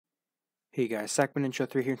Hey guys, Sackman Intro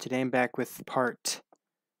 3 here. Today I'm back with part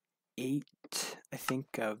 8, I think,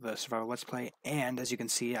 of the Survival Let's Play. And as you can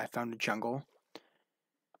see, I found a jungle.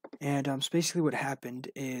 And so basically what happened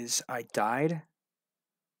is I died,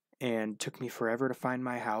 and it took me forever to find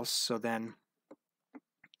my house. So then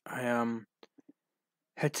I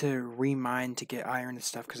had to re-mine to get iron and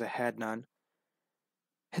stuff because I had none.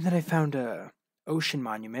 And then I found a ocean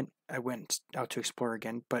monument. I went out to explore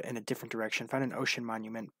again, but in a different direction. Found an ocean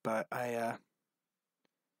monument, but I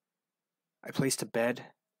placed a bed,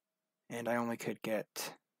 and I only could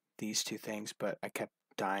get these two things, but I kept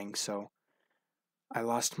dying, so I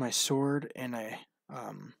lost my sword and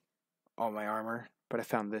all my armor, but I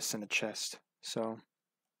found this in a chest. So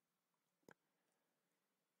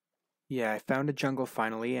yeah, I found a jungle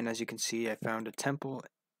finally, and as you can see, I found a temple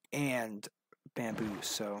and bamboo.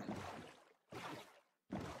 So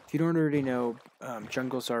if you don't already know,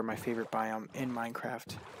 jungles are my favorite biome in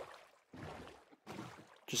Minecraft.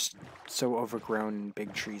 Just so overgrown and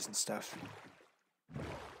big trees and stuff.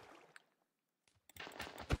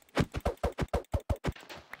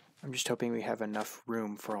 I'm just hoping we have enough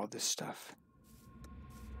room for all this stuff.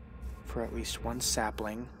 For at least one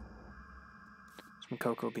sapling, some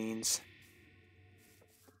cocoa beans,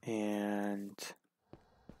 and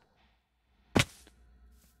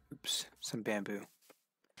some bamboo.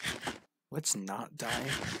 Let's not die.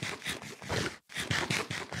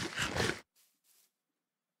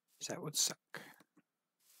 That would suck.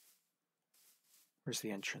 Where's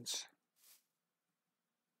the entrance?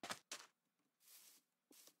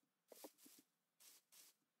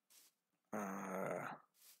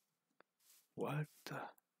 What the?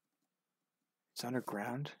 It's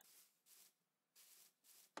underground?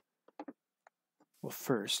 Well,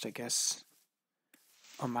 first, I guess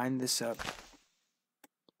I'll mine this up.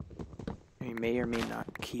 We may or may not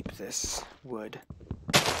keep this wood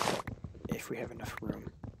if we have enough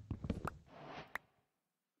room.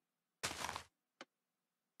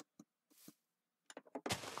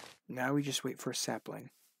 Now we just wait for a sapling.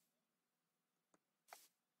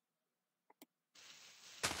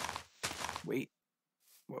 Wait,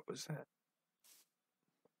 what was that?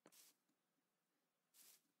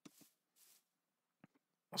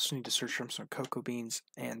 Also need to search for some cocoa beans,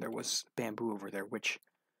 and there was bamboo over there, which,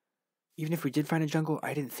 even if we did find a jungle,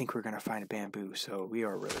 I didn't think we were going to find a bamboo, so we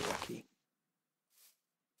are really lucky.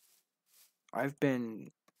 I've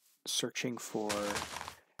been searching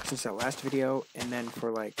since that last video, and then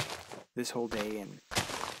for like this whole day and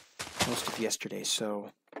most of yesterday,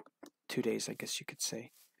 so 2 days, I guess you could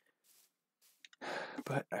say.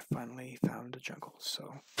 But I finally found a jungle,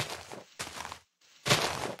 so.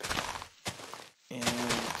 And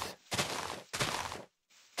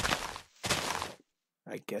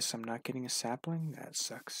I guess I'm not getting a sapling? That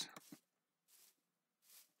sucks.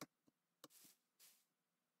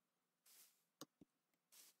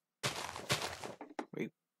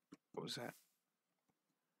 Wait, what was that?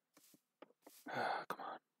 Come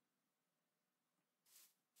on.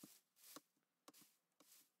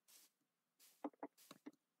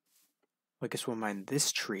 Well, I guess we'll mine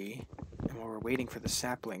this tree, and while we're waiting for the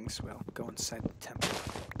saplings, we'll go inside the temple.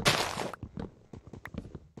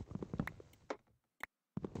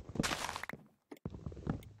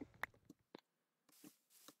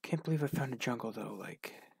 Can't believe I found a jungle, though.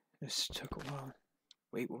 Like, this took a while.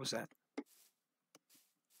 Wait, what was that?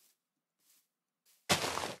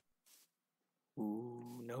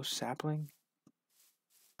 Ooh, no sapling?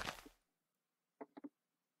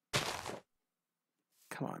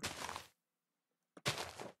 Come on.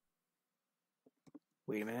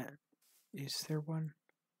 Wait a minute. Is there one?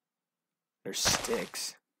 There's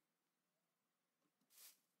sticks.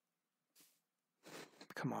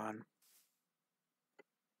 Come on.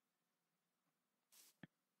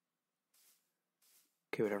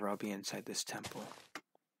 Okay, whatever, I'll be inside this temple.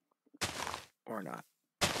 Or not.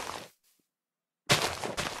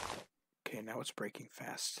 Okay, now it's breaking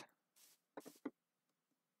fast.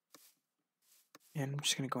 And I'm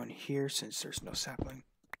just gonna go in here since there's no sapling.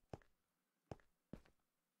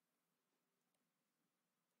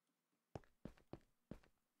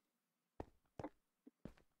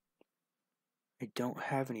 I don't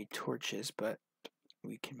have any torches, but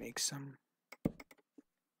we can make some.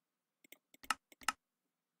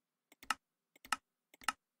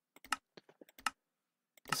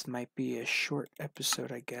 This might be a short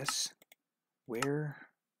episode, I guess. Where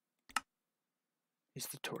is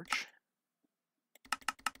the torch?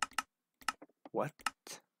 What?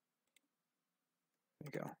 There we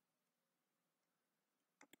go.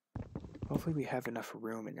 Hopefully we have enough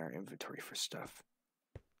room in our inventory for stuff.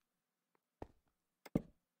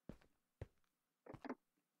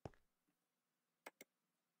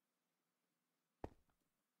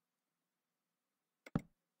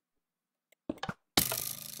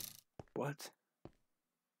 What?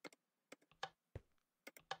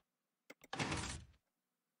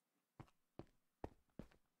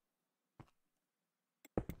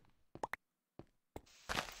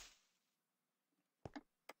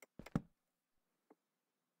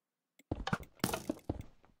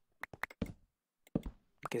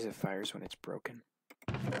 Because it fires when it's broken.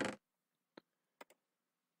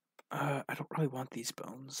 I don't really want these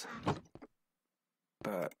bones.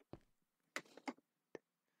 But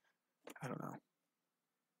I don't know.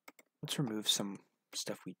 Let's remove some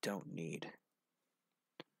stuff we don't need.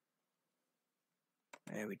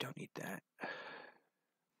 Yeah, we don't need that.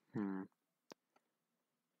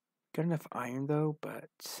 Got enough iron though, but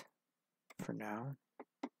for now.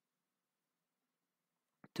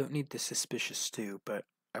 Don't need the suspicious stew, but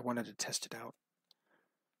I wanted to test it out.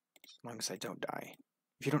 As long as I don't die.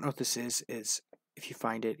 If you don't know what this is if you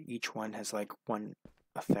find it, each one has like one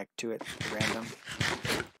effect to it, random.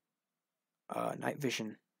 Night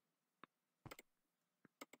vision.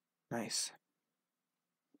 Nice.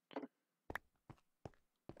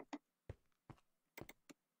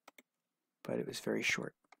 But it was very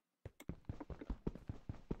short.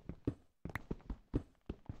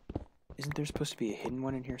 Isn't there supposed to be a hidden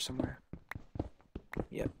one in here somewhere?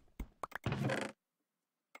 Yep.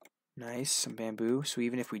 Nice, some bamboo. So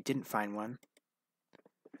even if we didn't find one.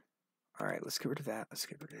 Alright, let's get rid of that. Let's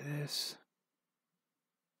get rid of this.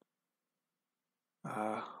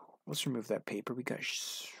 Let's remove that paper. We got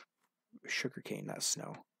sugar cane, not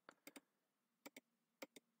snow.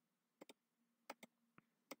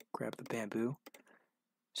 Grab the bamboo.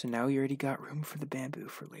 So now we already got room for the bamboo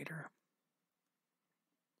for later.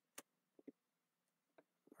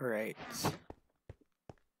 Alright.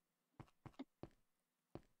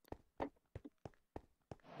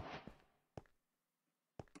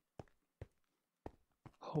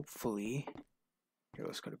 Hopefully. Here,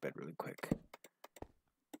 let's go to bed really quick.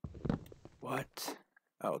 What?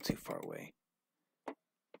 Oh, too far away.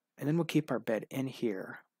 And then we'll keep our bed in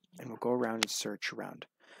here. And we'll go around and search around.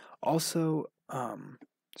 Also,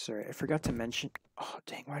 sorry, I forgot to mention. Oh,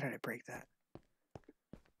 dang, why did I break that?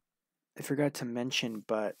 I forgot to mention,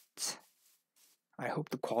 but I hope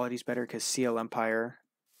the quality's better because CL Empire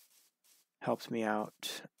helped me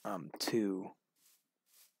out too.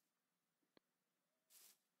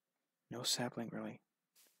 No sapling, really.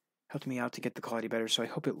 Helped me out to get the quality better, so I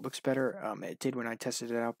hope it looks better. It did when I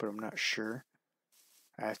tested it out, but I'm not sure.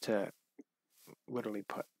 I have to literally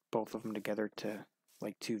put both of them together to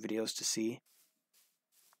like 2 videos to see.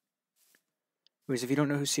 Anyways, if you don't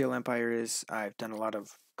know who CL Empire is, I've done a lot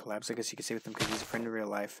of collabs, I guess you could say, with him because he's a friend in real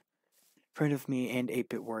life. Friend of me and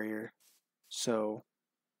 8-Bit Warrior. So,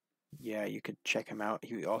 yeah, you could check him out.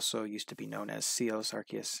 He also used to be known as CL's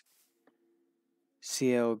Arceus.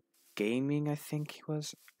 CL Gaming, I think he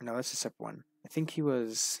was. No, that's a separate one. I think he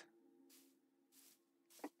was.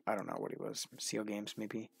 I don't know what he was. CL Games,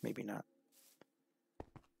 maybe. Maybe not.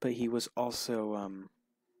 But he was also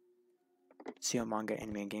CL Manga,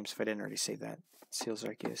 Anime, and Games, if I didn't already say that. CL's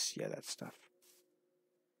Arceus, yeah, that stuff.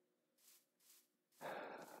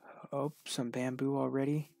 Oh, some bamboo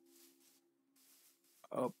already.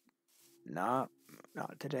 Oh, not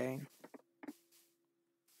today.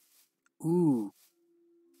 Ooh.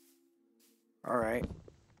 Alright.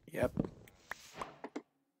 Yep.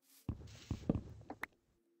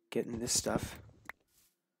 Getting this stuff.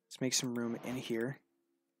 Let's make some room in here.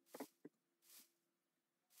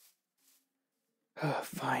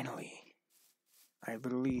 Finally. I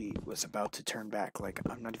literally was about to turn back. Like,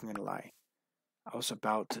 I'm not even gonna lie. I was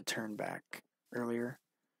about to turn back earlier.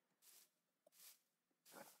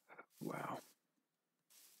 Wow.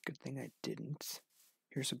 Good thing I didn't.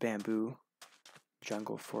 Here's a bamboo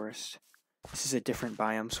jungle forest. This is a different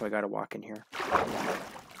biome, so I gotta walk in here.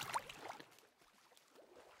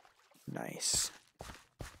 Nice.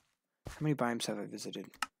 How many biomes have I visited?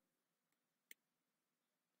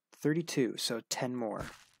 32, so 10 more.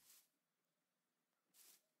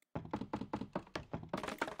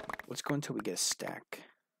 Let's go until we get a stack.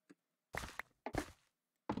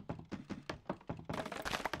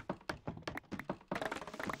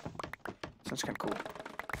 Sounds kind of cool.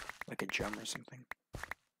 Like a gem or something.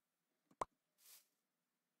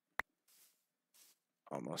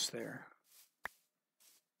 Almost there.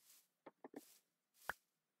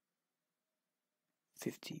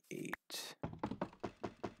 $58.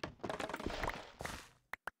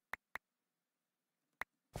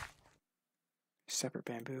 Separate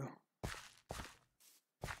bamboo.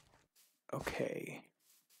 Okay.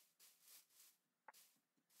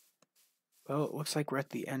 Well, it looks like we're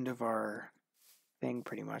at the end of our thing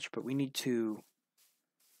pretty much, but we need to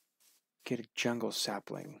get a jungle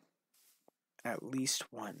sapling at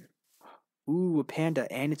least one. Ooh, a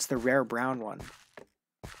panda, and it's the rare brown one.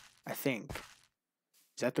 I think.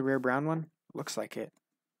 Is that the rare brown one? Looks like it.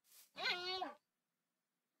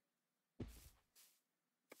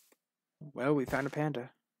 Well, we found a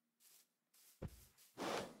panda.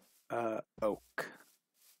 Oak.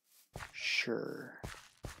 Sure.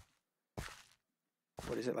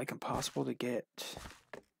 What is it, like impossible to get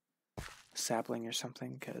a sapling or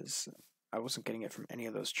something? Because I wasn't getting it from any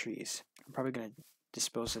of those trees. I'm probably going to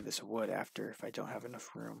dispose of this wood after if I don't have enough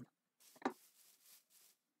room.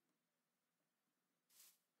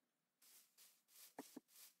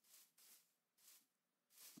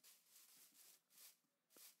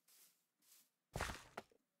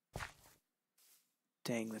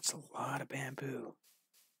 Dang, that's a lot of bamboo.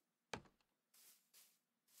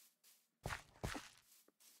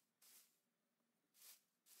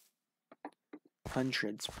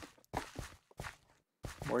 Hundreds.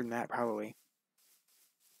 More than that, probably.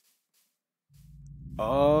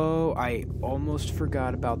 Oh, I almost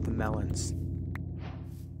forgot about the melons.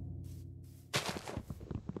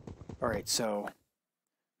 Alright, so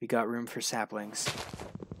we got room for saplings.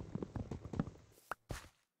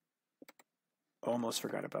 Almost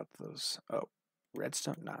forgot about those. Oh,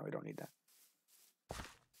 redstone? Nah, we don't need that.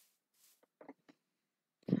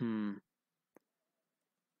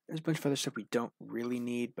 There's a bunch of other stuff we don't really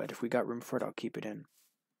need, but if we got room for it, I'll keep it in.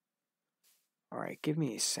 Alright, give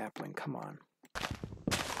me a sapling, come on.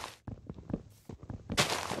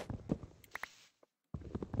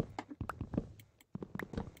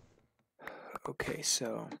 Okay,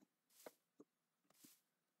 so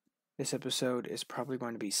this episode is probably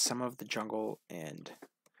going to be some of the jungle and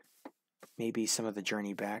maybe some of the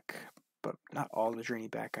journey back, but not all the journey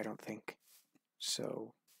back, I don't think.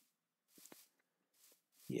 So,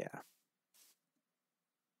 yeah.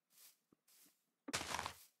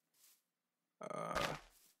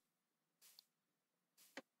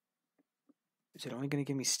 Is it only going to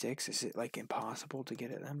give me sticks? Is it like impossible to get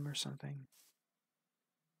at them or something?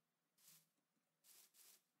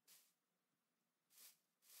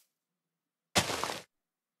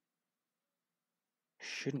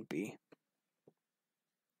 Shouldn't be.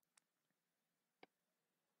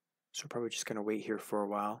 So we're probably just going to wait here for a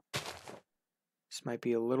while. This might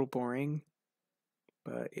be a little boring,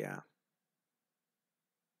 but yeah.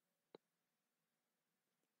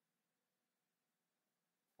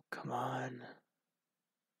 Come on.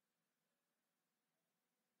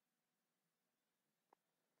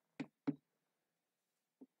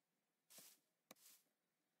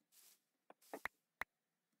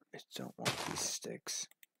 I don't want these sticks.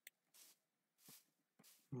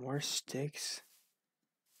 More sticks?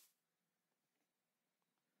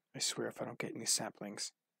 I swear if I don't get any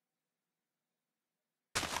saplings.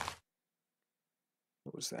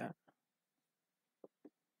 What was that?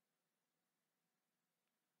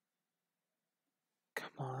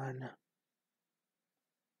 Come on.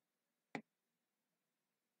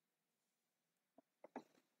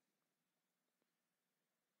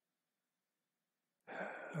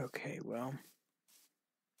 Okay, well.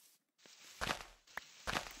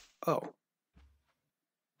 Oh.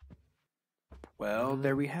 Well,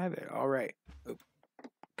 there we have it. All right.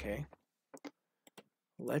 Okay.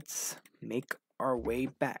 Let's make our way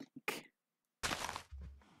back.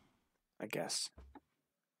 I guess.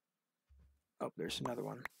 Oh, there's another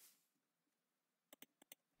one.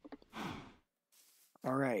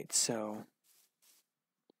 All right, so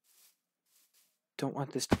don't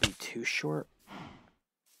want this to be too short.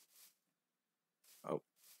 Oh.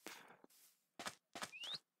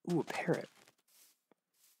 Ooh, a parrot.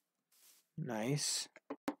 Nice.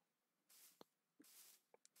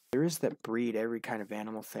 There is that breed every kind of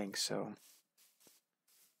animal thing, so.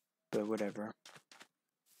 But whatever.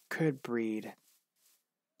 Could breed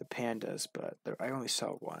the pandas, but I only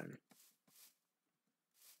saw one.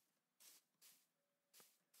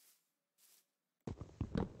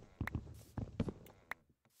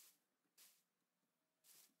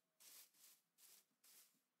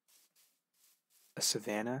 A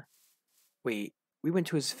savannah? Wait, we went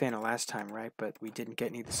to a savannah last time, right? But we didn't get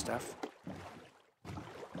any of the stuff.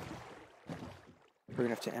 We're gonna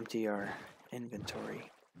have to empty our inventory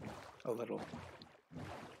a little.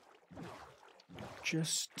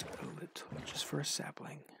 Just a little, just for a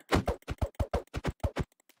sapling.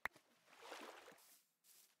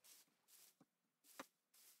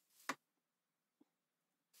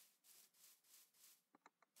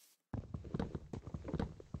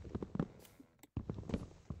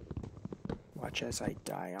 Watch as I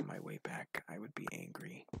die on my way back. I would be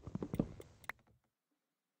angry.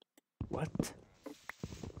 What?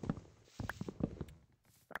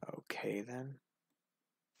 Okay, then.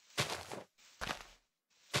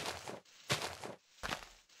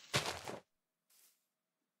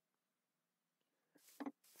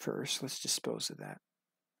 First, let's dispose of that.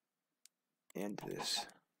 And this.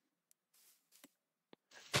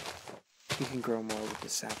 We can grow more with the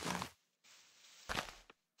sapling.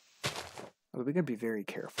 But we gotta be very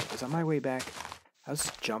careful, because on my way back, I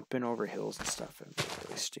was jumping over hills and stuff, and it was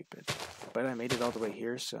really stupid. But I made it all the way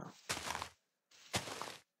here, so...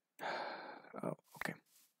 Oh, okay.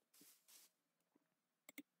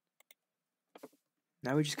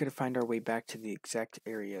 Now we just gotta find our way back to the exact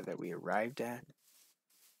area that we arrived at.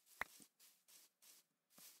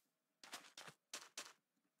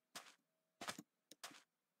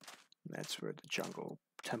 That's where the jungle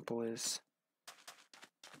temple is.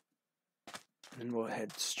 And we'll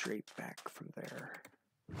head straight back from there.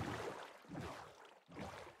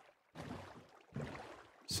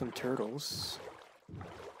 Some turtles.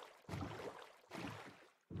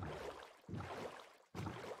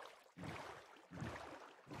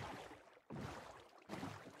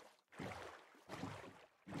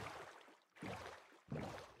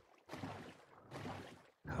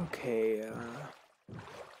 Okay,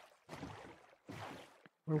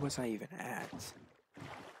 where was I even at?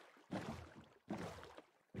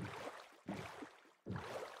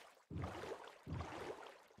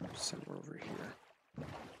 Somewhere over here.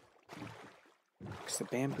 Because the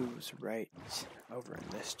bamboo's right over in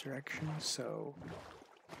this direction, so...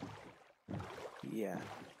 Yeah.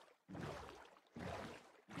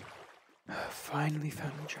 Finally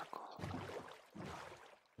found the jungle.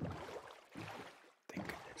 Thank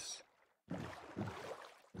goodness.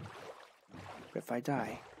 But if I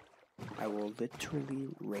die, I will literally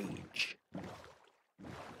rage.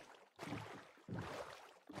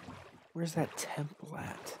 Where's that temple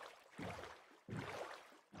at?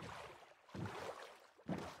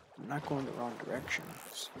 I'm not going the wrong direction.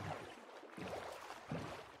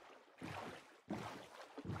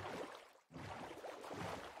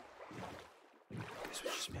 Guess we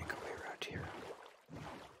just make our way around here.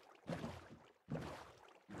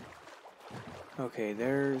 Okay,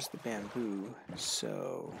 there's the bamboo,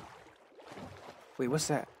 so... Wait, what's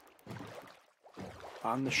that?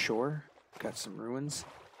 On the shore? Got some ruins?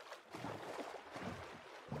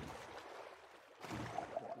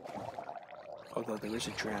 Although there is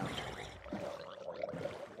a drowned.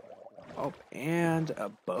 Oh, and a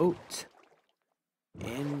boat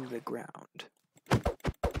in the ground.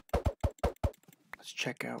 Let's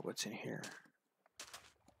check out what's in here.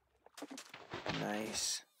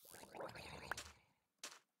 Nice.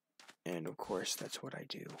 And of course, that's what I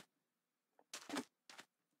do.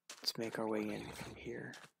 Let's make our way in from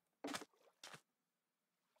here.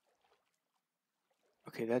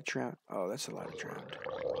 Okay, that drowned. Oh, that's a lot of drowned.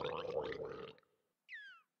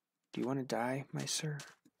 Do you want to die, my sir?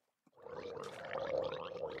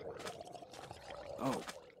 Oh,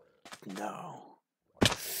 no.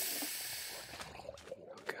 Oh,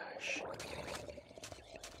 gosh.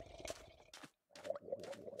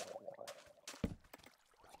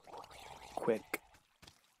 Quick.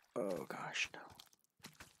 Oh, gosh, no.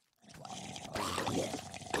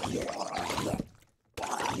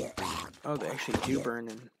 Oh, they actually do burn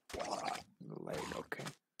in the light, okay.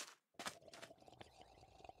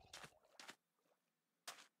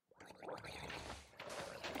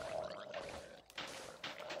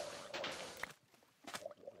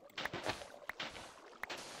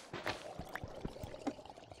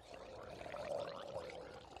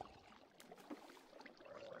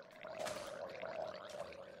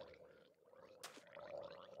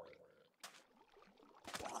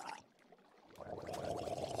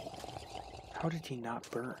 How did he not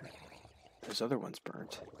burn? Those other ones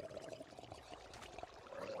burnt.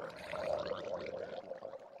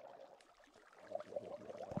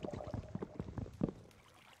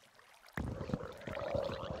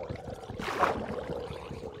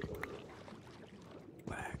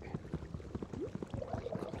 Lag.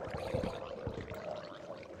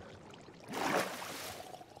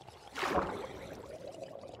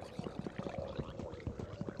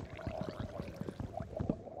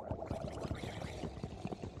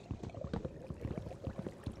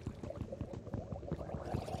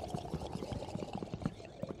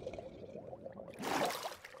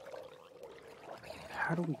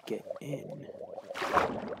 How do we get in?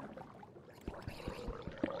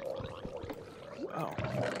 Oh.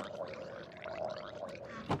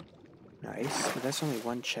 Nice, but that's only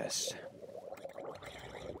one chest.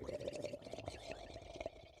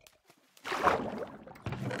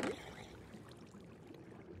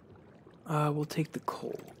 We'll take the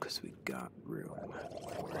coal, because we got room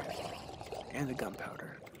for it. And the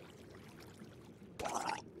gunpowder.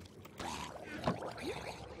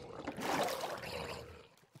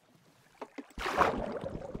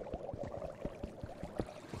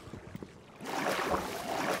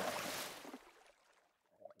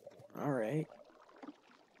 Alright.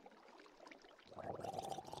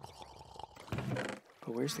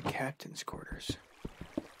 But where's the captain's quarters?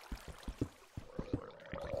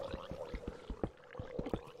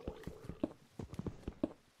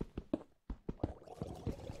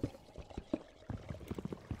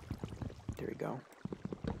 There we go.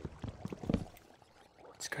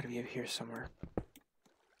 It's gotta be up here somewhere.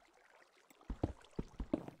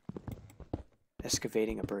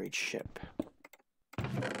 Excavating a buried ship.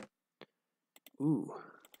 Ooh.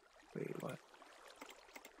 Wait, what?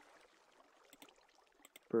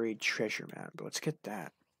 Buried treasure map. Let's get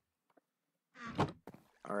that.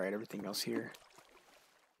 Alright, everything else here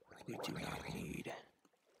we do not need.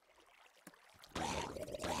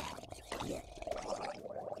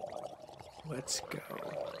 Let's go.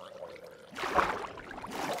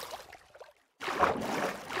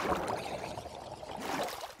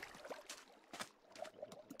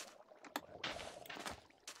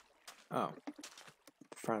 Oh.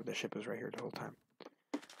 The front of the ship was right here the whole time.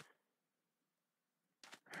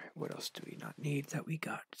 Alright, what else do we not need that we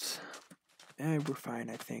got? We're fine,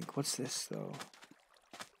 I think. What's this, though?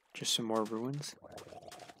 Just some more ruins?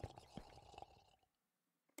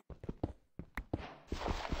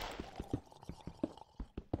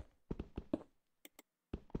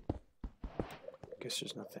 Guess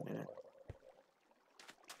there's nothing in it.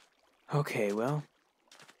 Okay, well,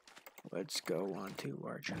 let's go on to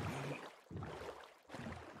our journey.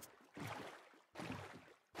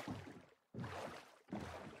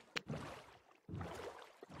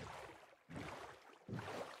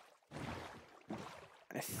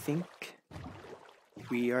 I think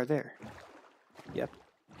we are there. Yep.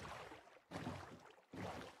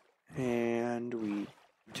 And we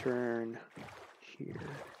turn here.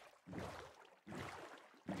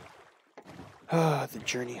 Ah, the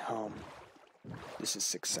journey home. This is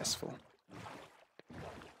successful.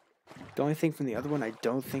 The only thing from the other one I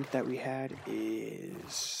don't think that we had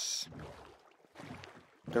is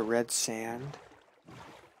the red sand.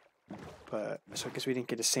 But, so I guess we didn't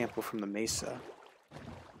get a sample from the mesa.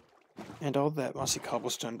 And all that mossy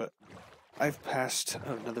cobblestone, but I've passed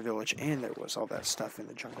another village and there was all that stuff in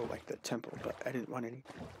the jungle, like the temple, but I didn't want any.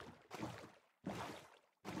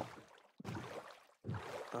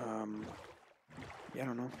 Yeah, I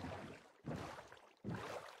don't know.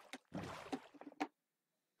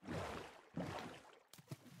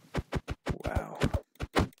 Wow.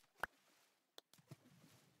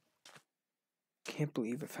 Can't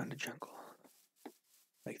believe I found a jungle.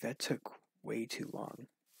 Like, that took way too long.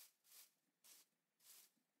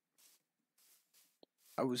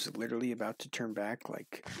 I was literally about to turn back,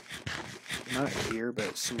 like, not here,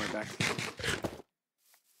 but somewhere back there.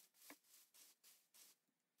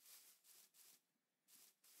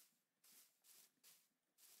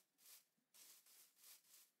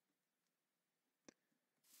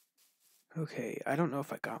 Okay, I don't know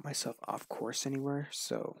if I got myself off course anywhere,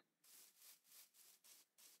 so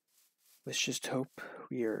let's just hope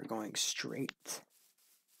we are going straight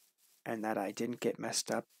and that I didn't get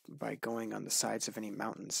messed up by going on the sides of any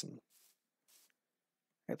mountains. And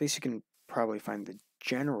at least you can probably find the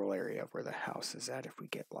general area of where the house is at if we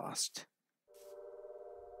get lost.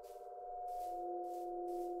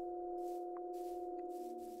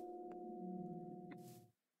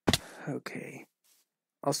 Okay.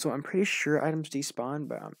 Also, I'm pretty sure items despawn,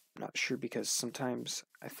 but I'm not sure because sometimes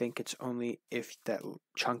I think it's only if that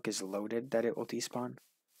chunk is loaded that it will despawn.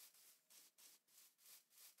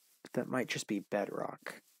 But that might just be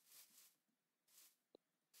bedrock.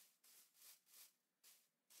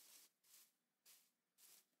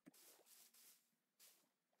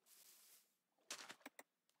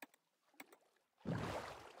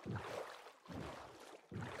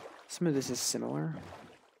 Some of this is similar.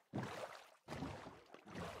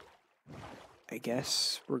 I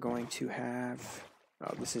guess we're going to have...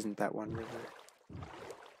 Oh, this isn't that one river.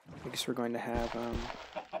 I guess we're going to have,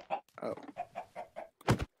 oh.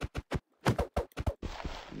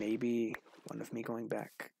 Maybe one of me going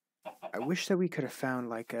back. I wish that we could have found,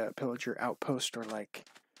 like, a pillager outpost or, like,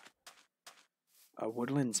 a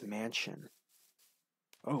woodlands mansion.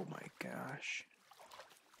 Oh my gosh.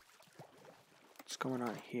 What's going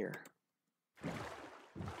on here?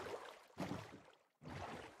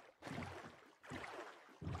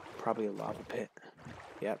 Probably a lava pit.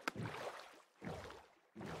 Yep.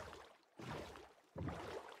 I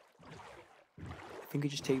think we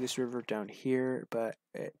just take this river down here, but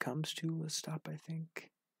it comes to a stop, I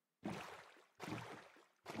think.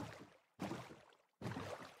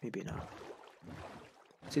 Maybe not.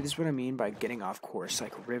 See, this is what I mean by getting off course,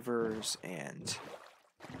 like rivers and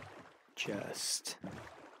just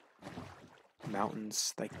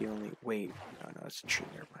mountains, like the only... Wait, no, it's a tree,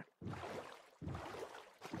 never mind.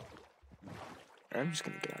 I'm just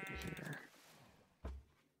gonna get out of here.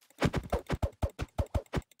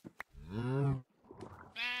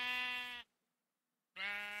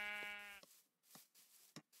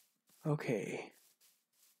 Okay.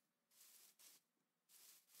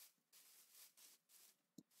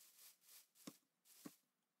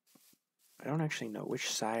 I don't actually know which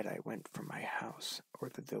side I went from my house or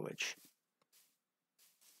the village.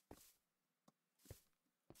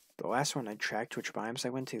 The last one I tracked which biomes I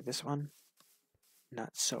went to. This one,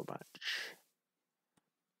 not so much.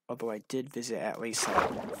 Although I did visit at least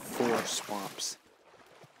like 4 swamps.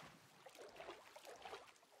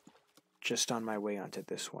 Just on my way onto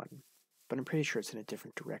this one. But I'm pretty sure it's in a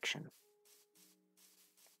different direction.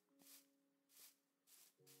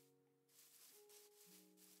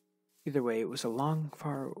 Either way, it was a long,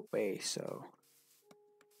 far way, so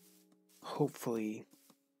hopefully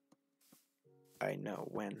I know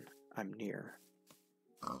when I'm near.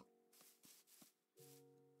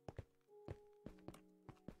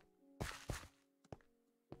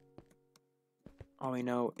 All I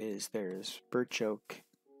know is there's birch oak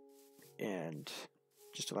and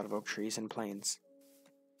just a lot of oak trees and plains.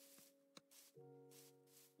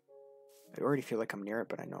 I already feel like I'm near it,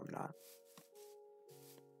 but I know I'm not.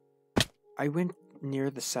 I went near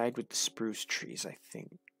the side with the spruce trees, I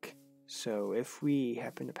think. So if we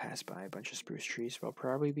happen to pass by a bunch of spruce trees, we'll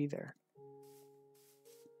probably be there.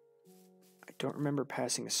 I don't remember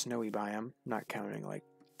passing a snowy biome, not counting like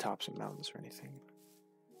tops of mountains or anything.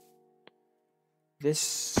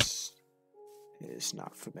 This is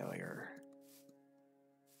not familiar.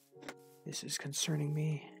 This is concerning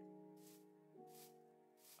me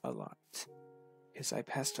a lot, because I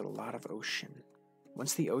passed a lot of ocean.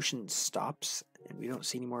 Once the ocean stops and we don't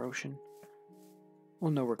see any more ocean, we'll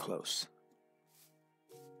know we're close.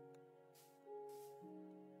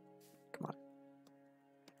 Come on.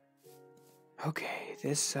 Okay,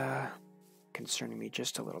 this concerning me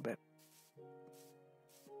just a little bit.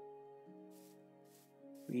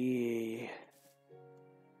 We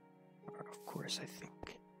are, of course, I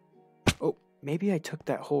think. Oh, maybe I took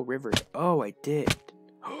that whole river. Oh, I did.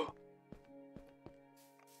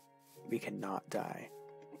 We cannot die.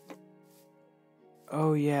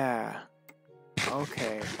 Oh, yeah.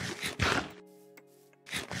 Okay.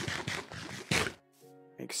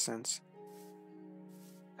 Makes sense.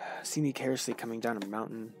 See me carelessly coming down a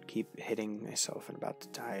mountain, keep hitting myself and about to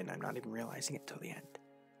die, and I'm not even realizing it till the end.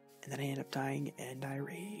 And then I end up dying, and I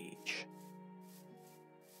rage.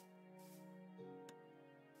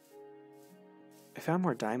 I found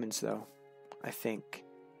more diamonds, though, I think.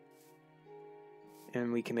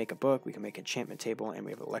 And we can make a book, we can make an enchantment table, and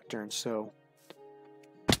we have a lectern, so...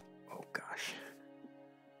 Oh, gosh.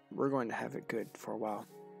 We're going to have it good for a while.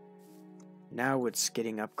 Now it's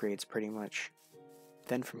getting upgrades, pretty much.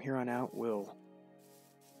 Then from here on out, we'll...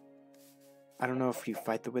 I don't know if you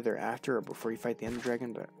fight the Wither after or before you fight the Ender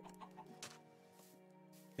Dragon, but...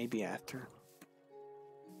 maybe after.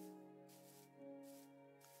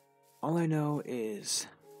 All I know is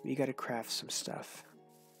we gotta craft some stuff.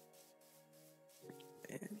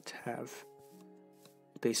 And have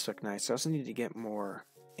the base look nice. I also need to get more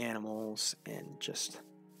animals and just,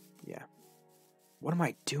 yeah. What am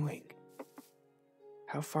I doing?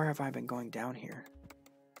 How far have I been going down here?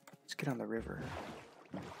 Let's get on the river.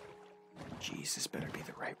 Jeez, this better be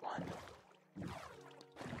the right one.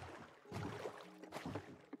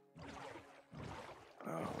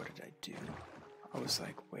 Oh, what did I do? I was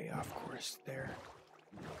like way off course there.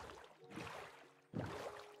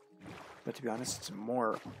 But to be honest, it's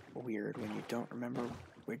more weird when you don't remember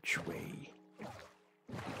which way,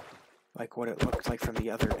 like what it looked like from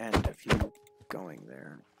the other end of you going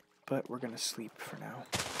there. But we're gonna sleep for now.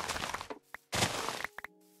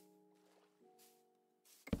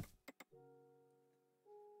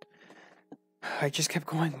 I just kept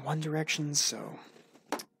going one direction, so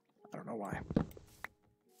I don't know why.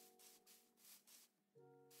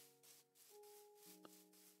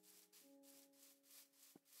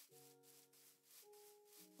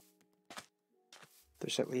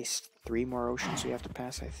 There's at least 3 more oceans we have to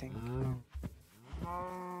pass, I think.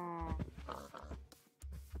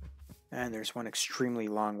 And there's one extremely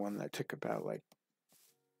long one that took about like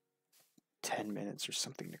 10 minutes or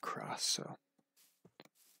something to cross, so...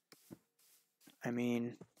 I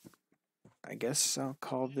mean, I guess I'll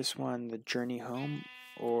call this one the Journey Home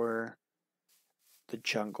or the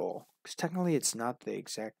Jungle. Because technically it's not the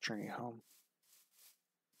exact Journey Home.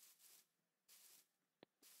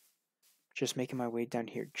 Just making my way down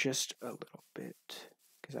here just a little bit,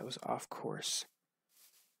 because I was off course.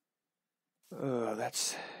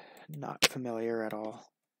 That's not familiar at all.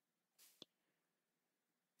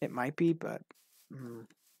 It might be, but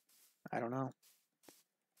I don't know.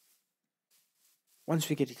 Once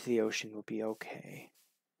we get to the ocean, we'll be okay.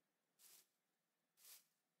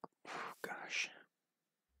 Gosh.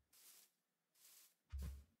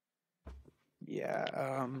 Yeah,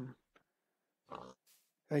 I'm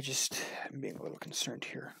being a little concerned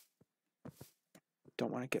here.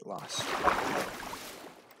 Don't want to get lost.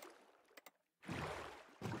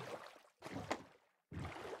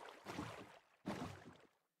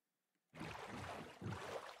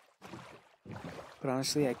 But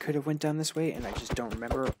honestly, I could have went down this way and I just don't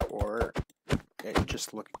remember, or it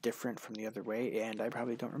just looked different from the other way and I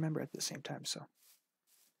probably don't remember at the same time, so.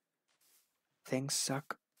 Things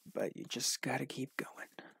suck, but you just gotta keep going.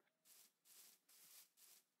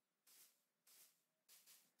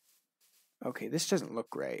 Okay, this doesn't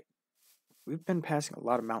look right. We've been passing a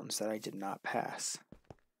lot of mountains that I did not pass.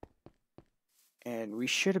 And we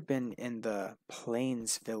should have been in the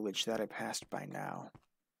plains village that I passed by now,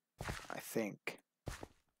 I think.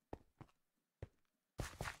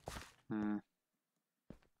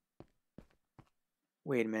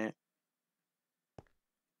 Wait a minute.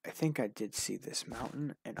 I think I did see this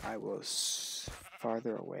mountain, and I was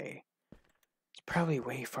farther away. It's probably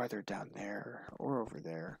way farther down there, or over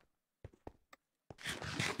there.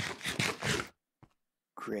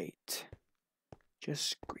 Great.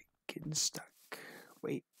 Just great. Getting stuck.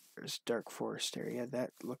 Wait, there's dark forest area.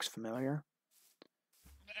 That looks familiar.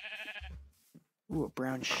 Ooh, a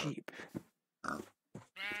brown sheep.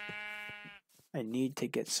 I need to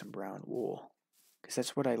get some brown wool, because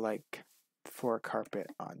that's what I like for a carpet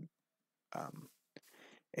on.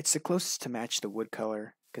 It's the closest to match the wood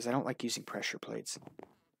color, because I don't like using pressure plates.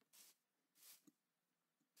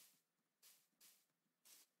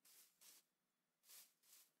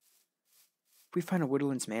 If we find a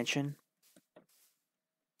woodlands mansion,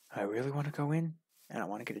 I really want to go in, and I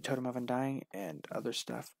want to get a totem of undying and other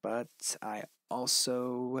stuff, but I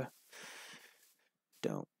also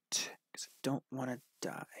don't, because I don't want to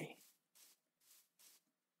die.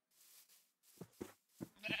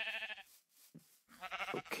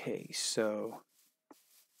 Okay, so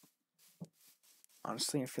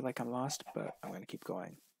honestly, I feel like I'm lost, but I'm going to keep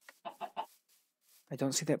going. I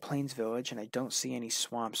don't see that plains village, and I don't see any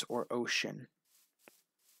swamps or ocean.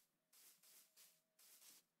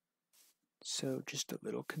 So, just a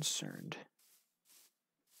little concerned.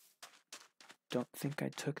 Don't think I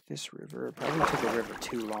took this river. Probably took a river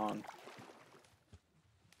too long.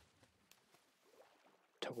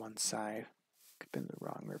 To one side. Could have been the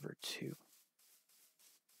wrong river too.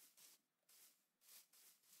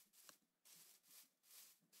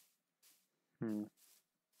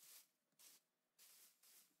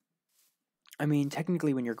 I mean,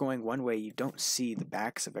 technically when you're going one way, you don't see the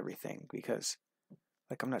backs of everything, because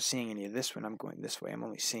like I'm not seeing any of this when I'm going this way. I'm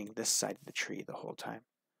only seeing this side of the tree the whole time.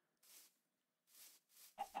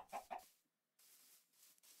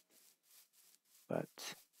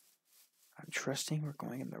 But I'm trusting we're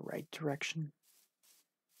going in the right direction.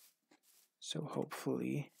 So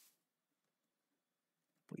hopefully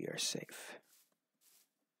we are safe.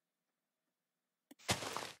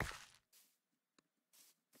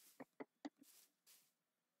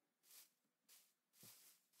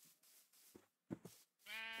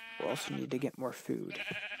 We also need to get more food.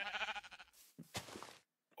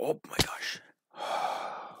 Oh my gosh.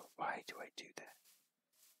 Why do I do that?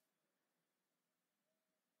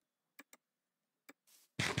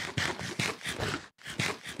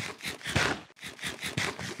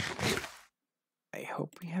 I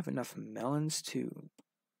hope we have enough melons to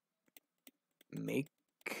make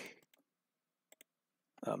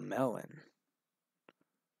a melon.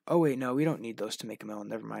 Oh wait, no, we don't need those to make a melon.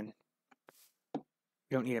 Never mind.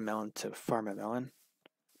 We don't need a melon to farm a melon.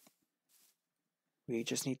 We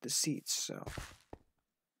just need the seeds, so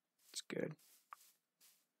it's good.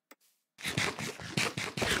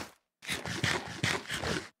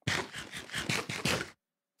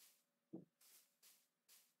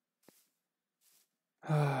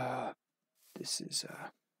 This is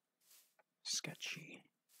sketchy.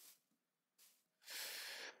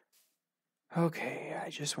 Okay, I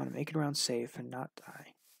just want to make it around safe and not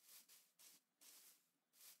die.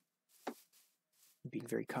 I'm being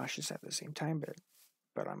very cautious at the same time,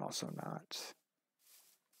 but I'm also not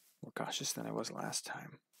more cautious than I was last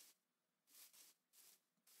time.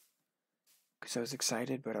 Because I was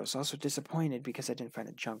excited, but I was also disappointed because I didn't find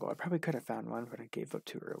a jungle. I probably could have found one, but I gave up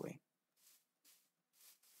too early.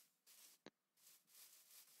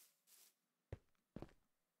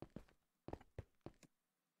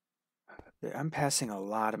 I'm passing a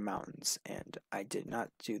lot of mountains, and I did not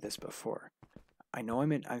do this before. I know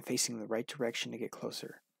I'm facing the right direction to get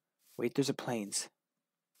closer. Wait, there's a plains.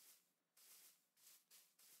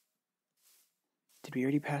 Did we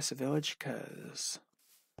already pass a village? Because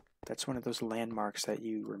that's one of those landmarks that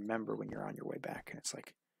you remember when you're on your way back, and it's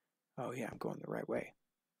like, oh yeah, I'm going the right way.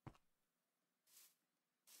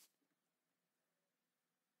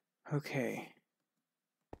 Okay.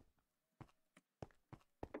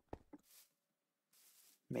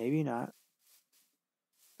 Maybe not.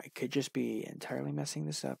 I could just be entirely messing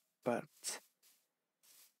this up, but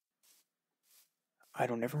I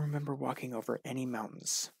don't ever remember walking over any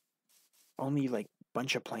mountains. Only like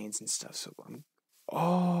bunch of plains and stuff. So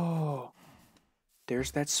oh,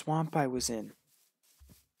 there's that swamp I was in.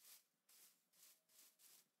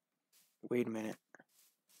 Wait a minute.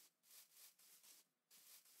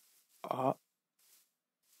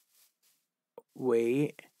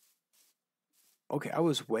 Wait. Okay, I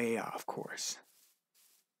was way off course.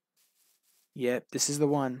 Yep, this is the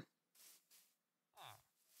one.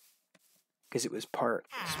 Because it was part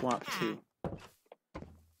swamp too.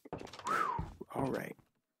 Alright.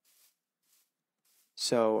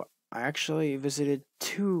 So, I actually visited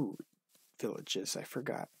 2 villages, I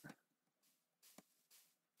forgot.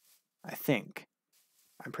 I think.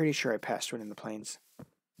 I'm pretty sure I passed one in the plains.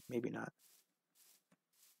 Maybe not.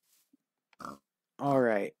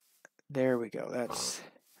 Alright. There we go. That's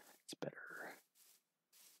better.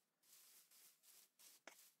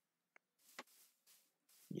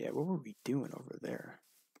 Yeah, what were we doing over there?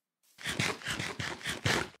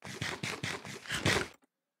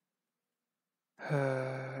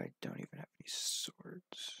 I don't even have any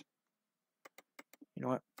swords. You know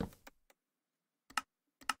what?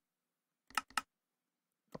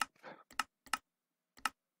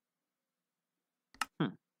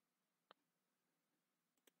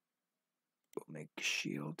 We'll make a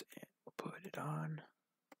shield and we'll put it on.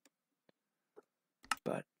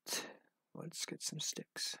 But let's get some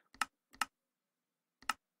sticks.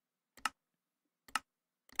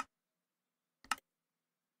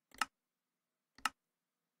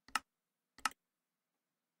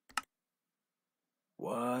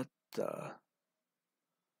 What the?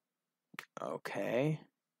 Okay.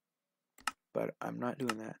 But I'm not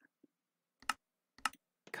doing that.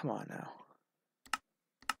 Come on now.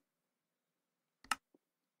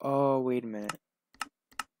 Oh, wait a minute.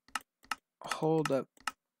 Hold up.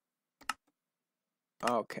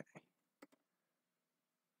 Okay.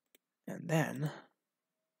 And then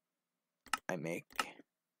I make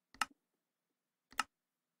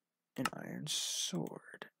an iron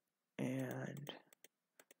sword. And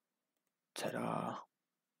ta-da.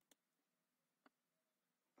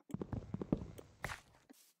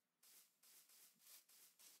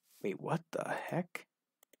 Wait, what the heck?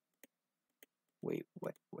 Wait,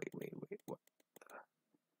 what?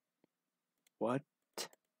 What?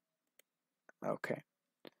 Okay.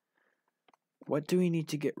 What do we need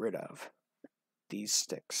to get rid of? These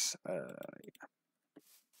sticks. Yeah.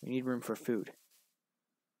 We need room for food.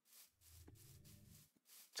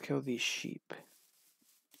 Let's kill these sheep.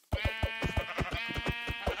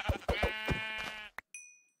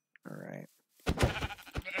 Alright.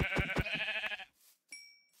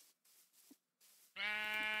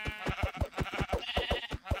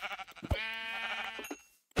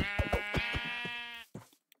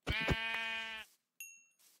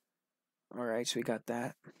 Alright, so we got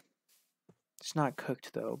that. It's not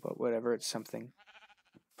cooked though, but whatever, it's something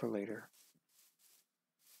for later.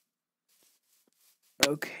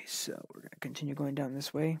 Okay, so we're gonna continue going down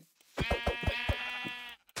this way.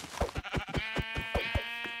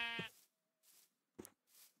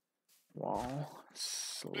 While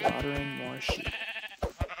slaughtering more sheep.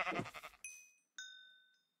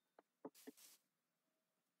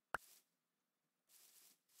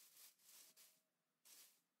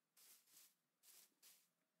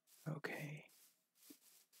 Okay.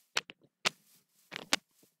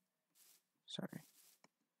 Sorry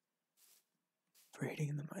for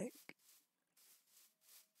hitting the mic.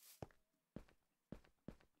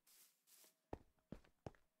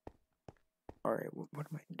 Alright, what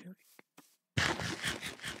am I doing?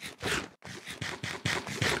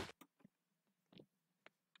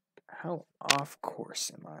 How off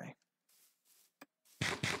course am I?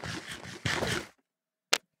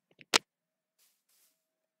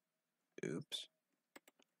 Oops.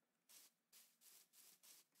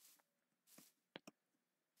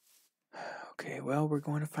 Okay, well, we're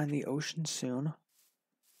going to find the ocean soon.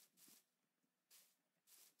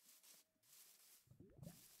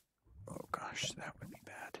 Oh gosh, that would be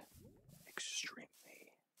bad. Extremely.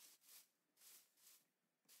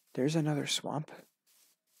 There's another swamp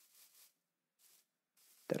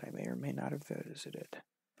that I may or may not have visited.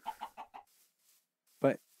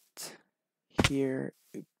 But here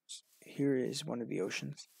is one of the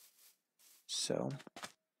oceans. So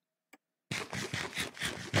it's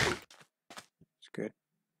good.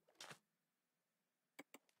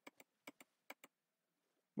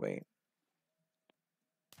 Wait.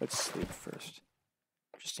 Let's sleep first.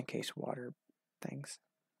 Just in case water things.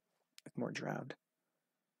 Like more drowned.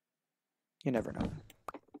 You never know.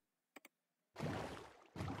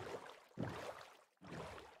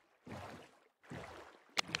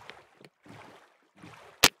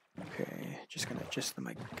 Okay, just gonna adjust the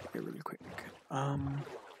mic here really quick.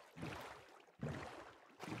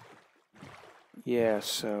 Yeah,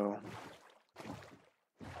 so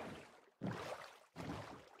I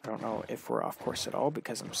don't know if we're off course at all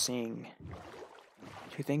because I'm seeing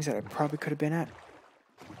two things that I probably could have been at.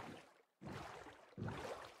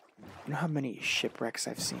 You know how many shipwrecks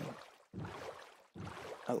I've seen?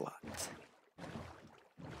 A lot.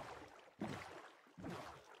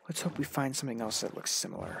 Let's hope we find something else that looks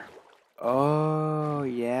similar. Oh,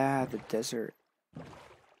 yeah, the desert.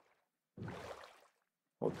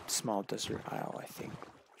 Well, small desert isle, I think.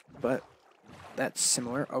 But that's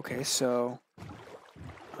similar. Okay, so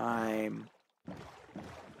I'm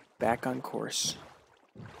back on course.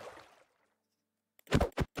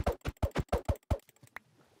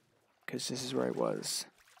 Because this is where I was.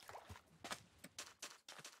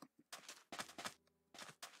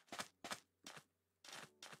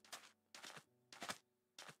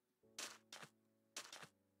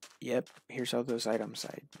 Yep, here's all those items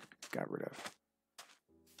I got rid of.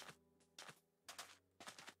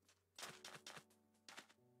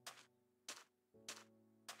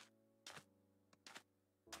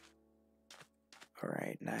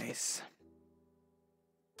 Alright, nice.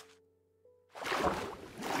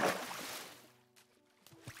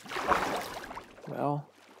 Well,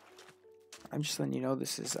 I'm just letting you know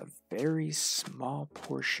this is a very small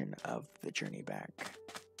portion of the journey back.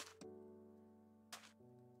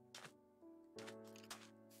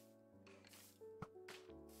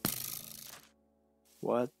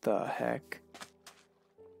 What the heck?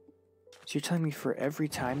 So you're telling me for every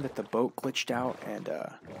time that the boat glitched out and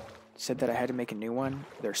said that I had to make a new one,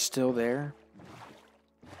 they're still there?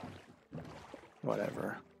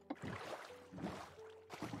 Whatever.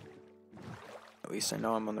 At least I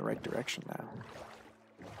know I'm on the right direction now.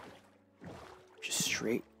 Just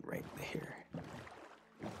straight right here.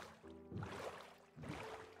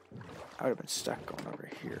 I would have been stuck going over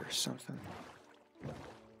here or something.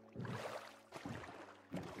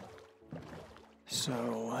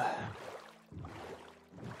 So,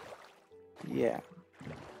 yeah.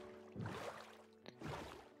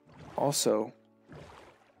 Also,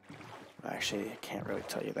 actually, I can't really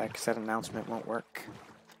tell you that because that announcement won't work.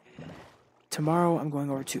 Tomorrow, I'm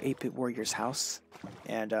going over to 8-Bit Warrior's house,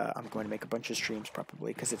 and I'm going to make a bunch of streams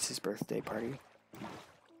probably because it's his birthday party.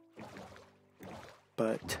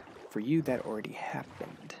 But for you, that already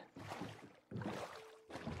happened.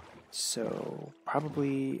 So,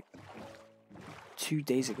 probably 2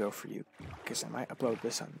 days ago for you, because I might upload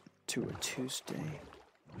this on to a Tuesday.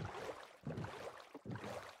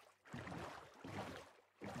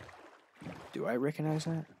 Do I recognize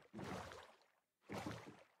that?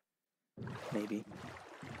 Maybe.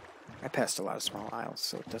 I passed a lot of small aisles,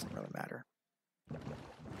 so it doesn't really matter.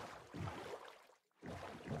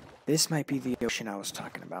 This might be the ocean I was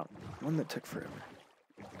talking about, one that took forever.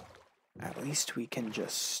 At least we can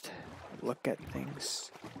just look at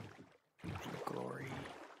things in glory,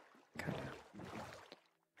 kind of.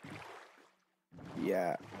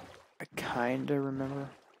 Yeah, I kind of remember.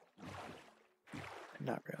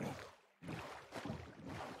 Not really.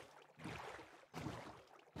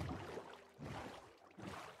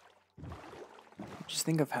 Just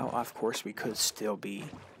think of how off course we could still be.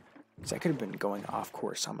 Because I could have been going off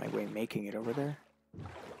course on my way making it over there.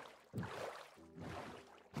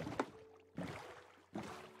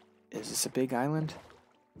 Is this a big island?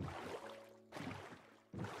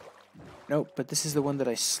 Nope, but this is the one that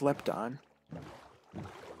I slept on.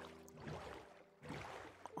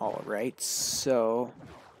 Alright, so...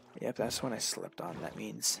 Yep, that's when I slept on. That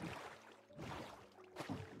means...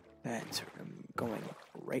 that I'm going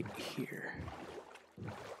right here.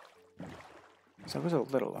 So I was a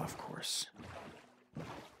little off course.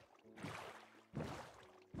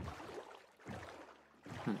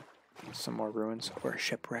 Some more ruins or a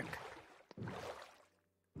shipwreck.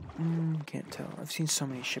 Can't tell. I've seen so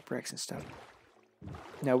many shipwrecks and stuff.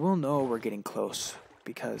 Now we'll know we're getting close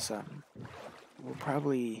because we'll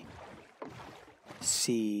probably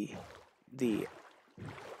see the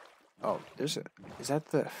Oh, there's a... Is that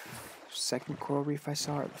the second coral reef I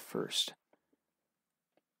saw, or the first?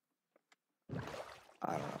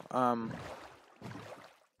 I don't know.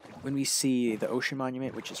 When we see the ocean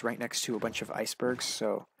monument, which is right next to a bunch of icebergs,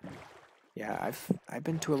 so... Yeah, I've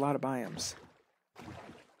been to a lot of biomes.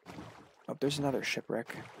 Oh, there's another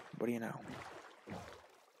shipwreck. What do you know?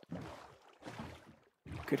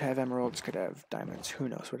 Could have emeralds, could have diamonds. Who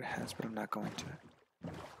knows what it has, but I'm not going to.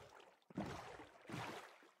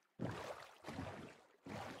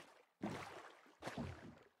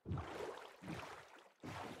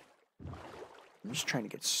 I'm just trying to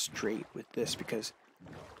get straight with this because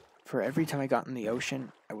for every time I got in the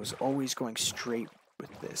ocean, I was always going straight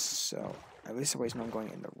with this, so at least I always know I'm going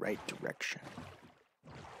in the right direction.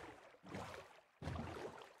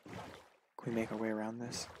 Can we make our way around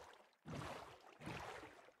this?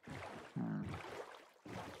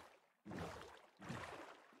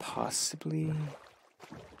 Possibly,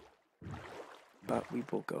 but we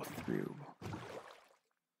will go through.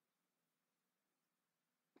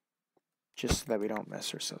 Just so that we don't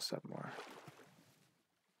mess ourselves up more.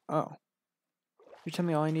 Oh. You tell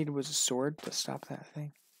me all I needed was a sword to stop that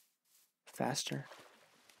thing? Faster.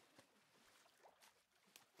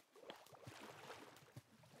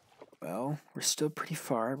 Well, we're still pretty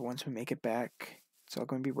far, but once we make it back, it's all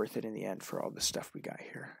going to be worth it in the end for all the stuff we got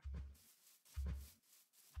here.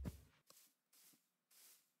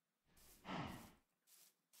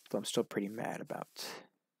 Though I'm still pretty mad about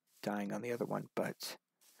dying on the other one, but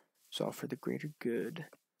it's all for the greater good.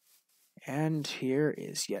 And here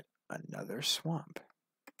is yet another swamp.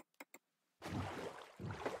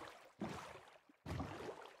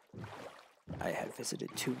 I have visited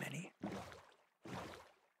too many.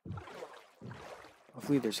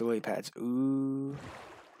 Hopefully there's lily pads. Ooh.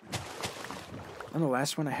 On the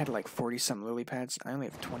last one I had like 40-some lily pads. I only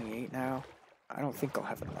have 28 now. I don't think I'll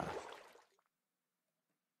have enough.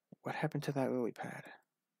 What happened to that lily pad?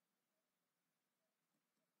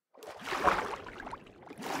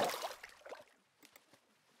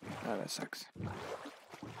 Oh, that sucks.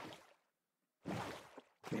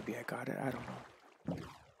 Maybe I got it, I don't know.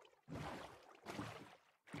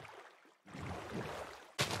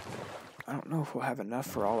 I don't know if we'll have enough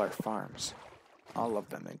for all our farms. All of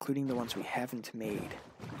them, including the ones we haven't made.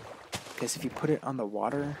 Because if you put it on the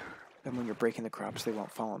water, then when you're breaking the crops, they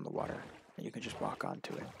won't fall in the water. And you can just walk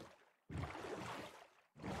onto it.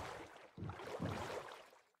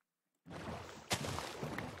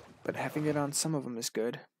 But having it on some of them is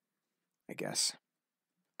good, I guess.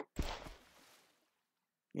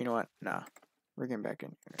 You know what? Nah. We're getting back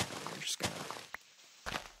in here. We're just gonna...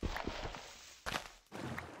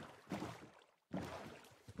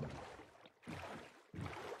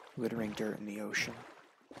 littering dirt in the ocean.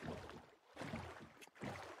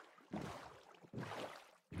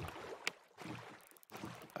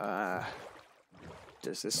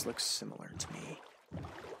 Does this look similar to me?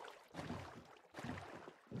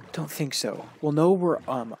 Don't think so. We'll know we're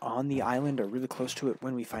on the island or really close to it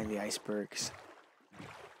when we find the icebergs.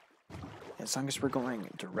 As long as we're going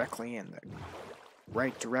directly in the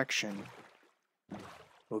right direction,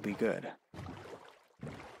 we'll be good.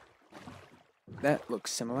 That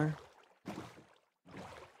looks similar.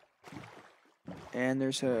 And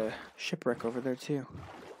there's a shipwreck over there too.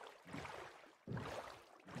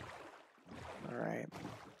 Alright.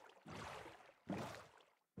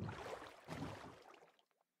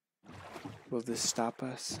 Will this stop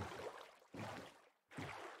us?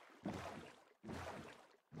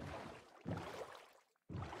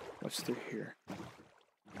 What's through here?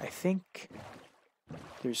 I think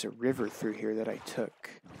there's a river through here that I took.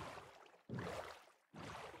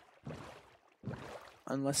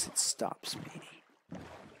 Unless it stops me.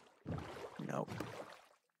 Nope.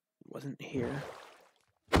 Wasn't here.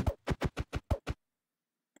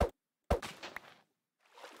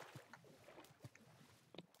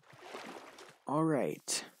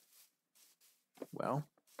 Alright. Well,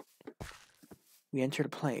 we entered the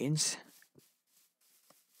plains,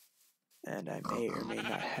 and I may or may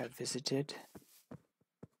not have visited.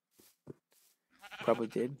 Probably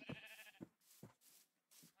did.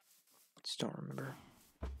 Just don't remember.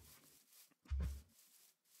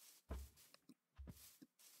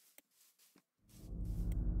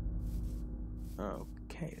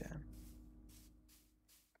 Okay then.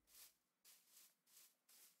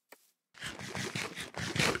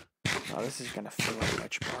 Oh, this is gonna fill up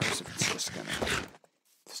much bars if it's just gonna... If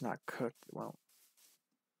it's not cooked, it won't.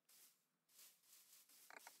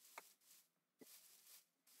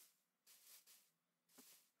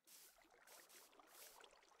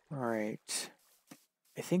 Alright.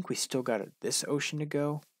 I think we still got this ocean to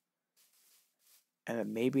go. and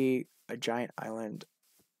then maybe a giant island,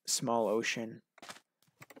 small ocean,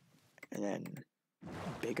 and then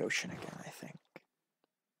big ocean again, I think.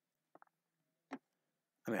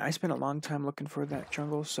 I mean, I spent a long time looking for that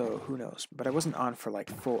jungle, so who knows? But I wasn't on for like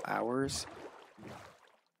full hours.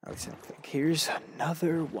 At least I don't think. Here's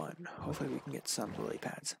another one. Hopefully we can get some lily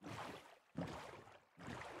pads.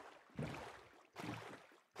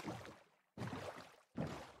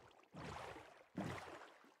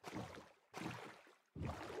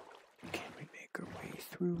 Can we make our way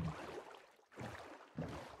through?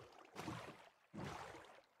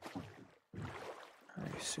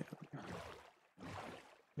 I assume.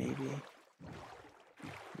 Maybe.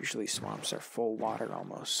 Usually swamps are full water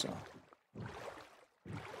almost, so.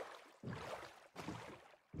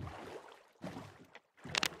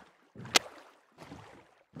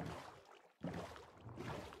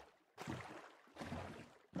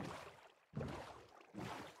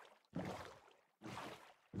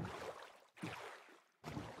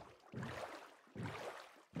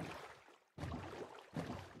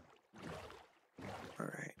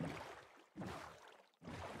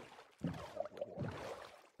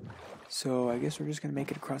 So I guess we're just gonna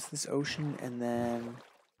make it across this ocean, and then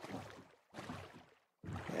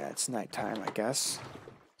yeah, it's nighttime, I guess.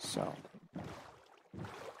 So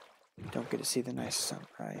don't get to see the nice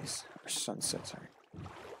sunrise or sunset, sorry.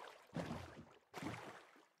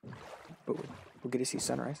 But we'll get to see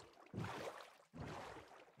sunrise,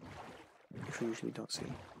 which we usually don't see.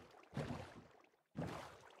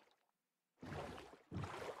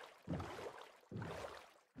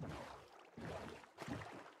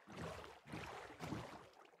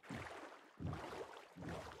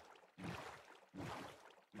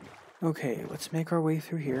 Okay, let's make our way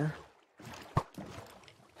through here.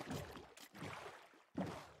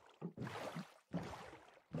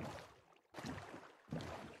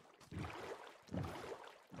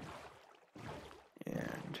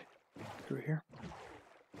 And through here.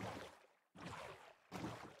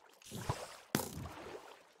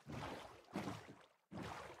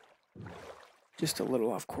 Just a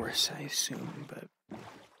little off course, I assume, but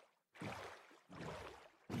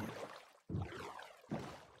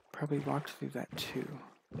probably walked through that too.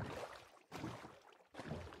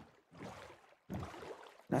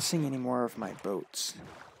 Not seeing any more of my boats.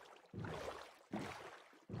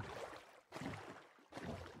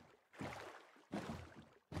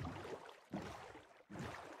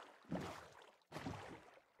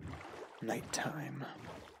 Nighttime.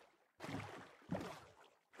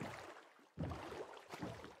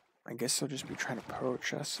 I guess they'll just be trying to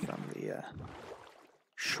approach us from the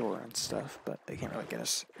shore and stuff, but they can't really get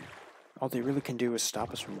us. All they really can do is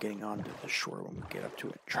stop us from getting onto the shore when we get up to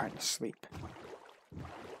it, trying to sleep.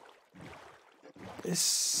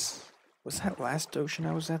 This was that last ocean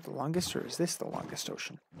I was at the longest, or is this the longest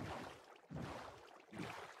ocean?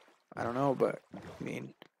 I don't know, but I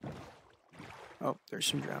mean, oh, there's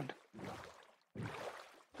some drowned.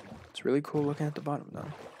 It's really cool looking at the bottom,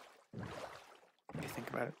 though. If you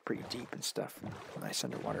think about it, pretty deep and stuff. Nice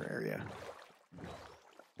underwater area.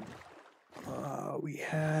 We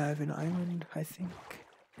have an island, I think.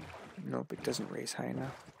 Nope, it doesn't raise high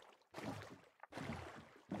enough.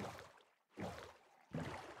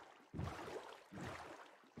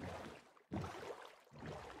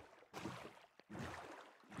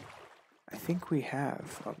 I think we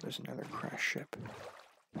have. Oh, there's another crash ship.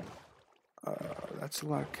 That's a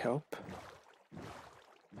lot of kelp.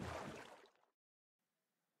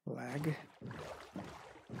 Lag.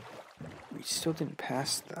 We still didn't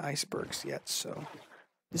pass the icebergs yet, so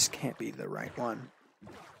this can't be the right one.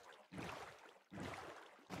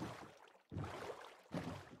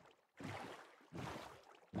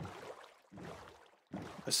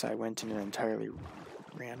 Unless I went in an entirely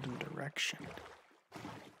random direction.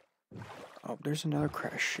 Oh, there's another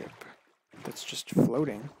crash ship that's just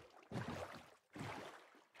floating.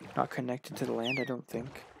 Not connected to the land, I don't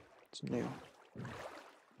think. It's new.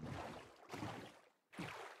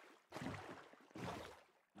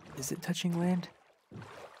 Is it touching land?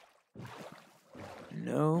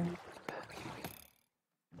 No.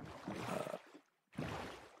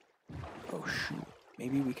 Oh shoot.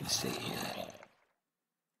 Maybe we can stay here.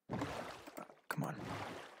 Come on.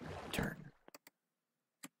 Turn.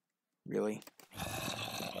 Really?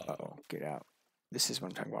 Uh-oh. Get out. This is what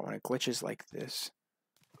I'm talking about. When it glitches like this.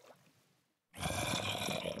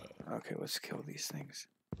 Okay, let's kill these things.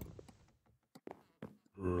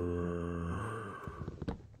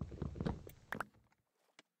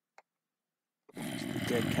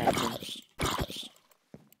 Dead captain.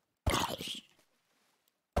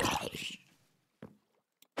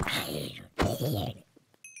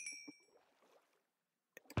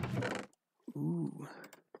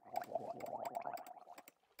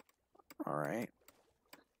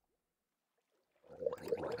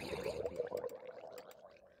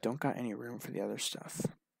 don't got any room for the other stuff.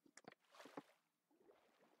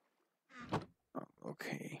 Oh,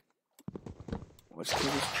 okay. Let's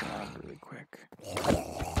kill this job really quick.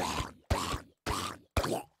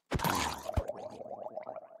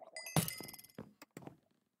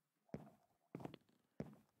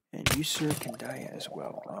 And you, sir, can die as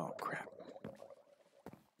well. Oh, crap.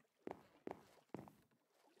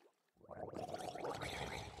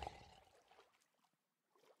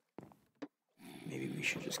 Maybe we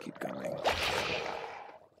should just keep going.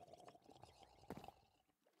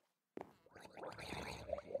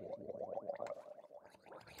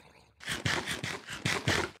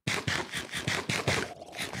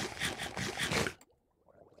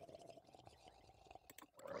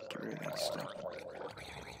 Get rid of that stuff.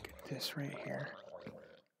 Get this right here.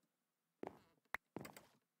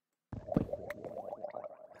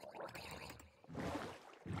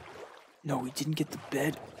 No, we didn't get the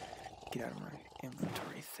bed. Get out of my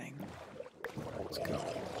inventory thing. Let's go.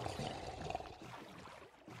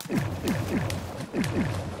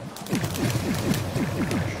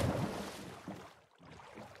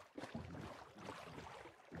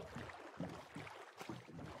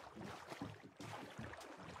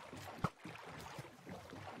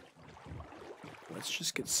 Let's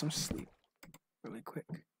just get some sleep really quick.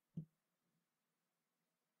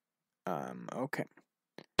 Okay.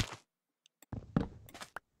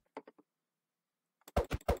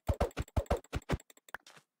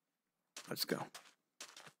 Let's go.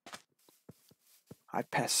 I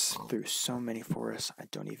pass through so many forests I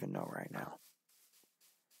don't even know right now.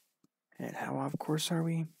 And how off course are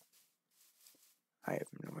we? I have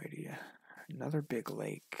no idea. Another big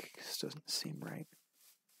lake. This doesn't seem right.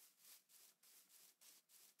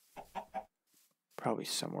 Probably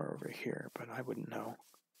somewhere over here, but I wouldn't know.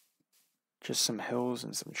 Just some hills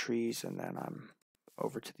and some trees, and then I'm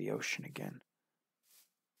over to the ocean again.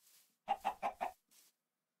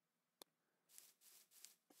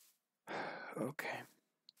 Okay.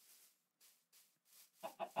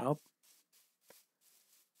 Well,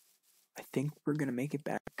 I think we're gonna make it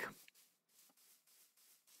back.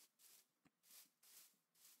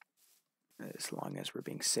 As long as we're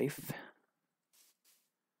being safe,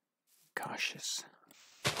 cautious.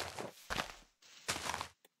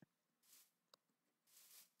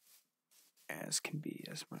 As can be,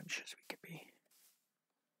 as much as we can be.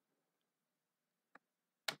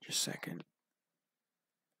 Just a second.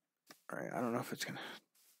 Alright, I don't know if it's gonna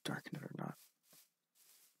darken it or not.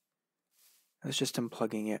 I was just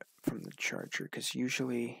unplugging it from the charger, because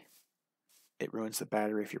usually it ruins the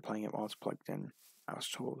battery if you're playing it while it's plugged in, I was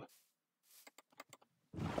told.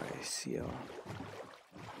 By CL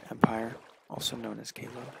Empire, also known as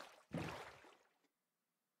Caleb.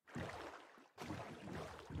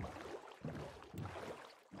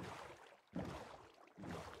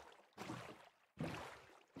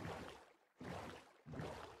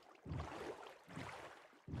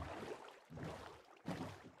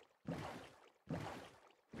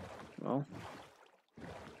 Well,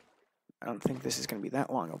 I don't think this is going to be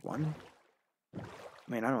that long of one. I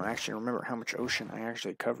mean, I don't actually remember how much ocean I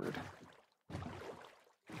actually covered.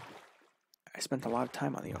 I spent a lot of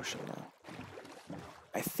time on the ocean, though.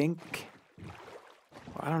 I think...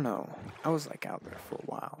 Well, I don't know. I was, like, out there for a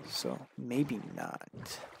while, so maybe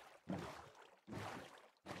not.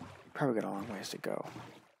 Probably got a long ways to go.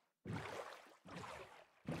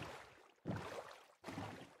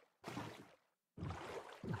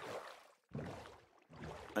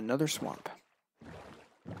 Another swamp.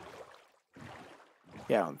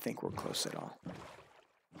 Yeah, I don't think we're close at all.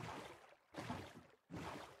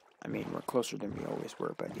 I mean, we're closer than we always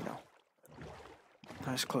were, but, you know,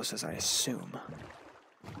 not as close as I assume.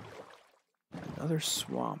 Another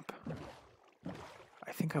swamp.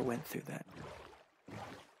 I think I went through that.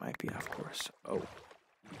 Might be off course. Oh.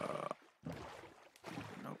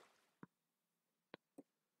 Nope.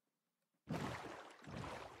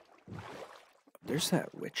 There's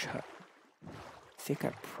that witch hut. I think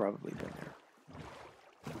I've probably been there.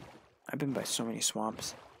 I've been by so many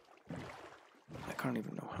swamps. I can't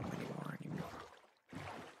even know how many more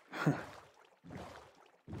anymore.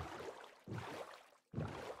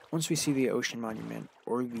 Once we see the ocean monument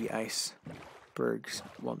or the icebergs,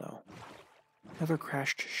 we'll know. Another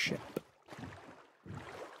crashed ship.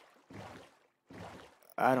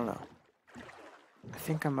 I don't know. I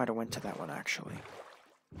think I might have went to that one actually.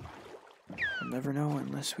 We'll never know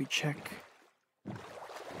unless we check.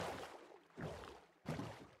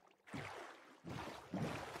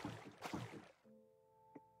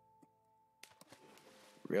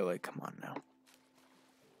 Really? Come on now.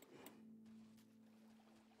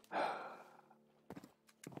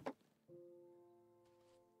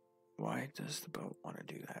 does the boat want to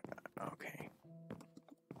do that? Okay.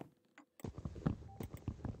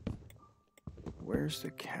 Where's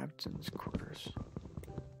the captain's quarters?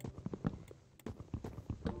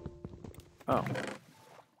 Oh.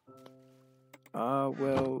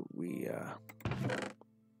 Well, we, get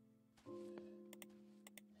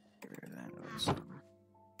rid of that. Let's,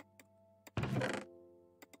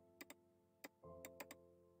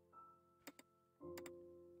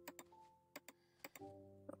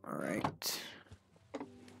 all right.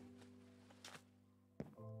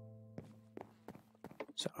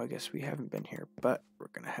 So I guess we haven't been here, but we're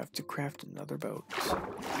gonna have to craft another boat.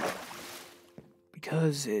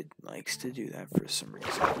 Because it likes to do that for some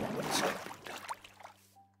reason.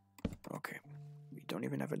 Okay. We don't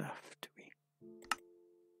even have enough, do we?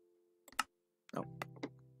 Nope.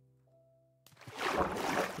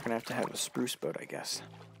 We're gonna have to have a spruce boat, I guess.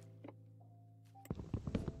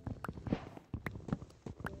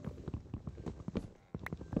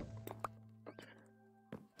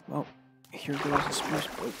 Well, here goes the spruce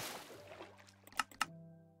boat.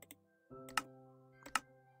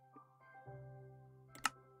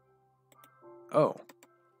 Oh,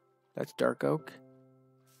 that's dark oak?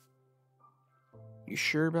 You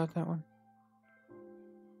sure about that one?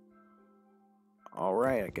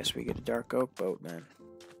 Alright, I guess we get a dark oak boat then.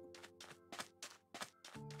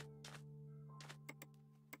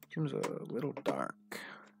 Seems a little dark.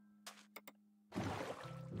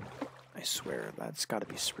 I swear, that's gotta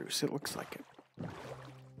be spruce. It looks like it.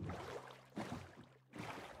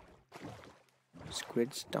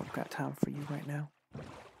 Squids don't got time for you right now.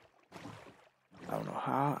 I don't know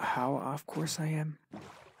how off course I am.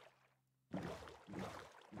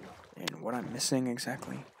 And what I'm missing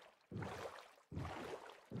exactly.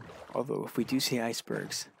 Although if we do see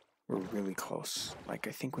icebergs, we're really close. Like,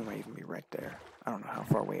 I think we might even be right there. I don't know how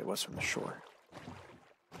far away it was from the shore.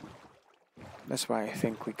 That's why I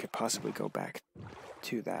think we could possibly go back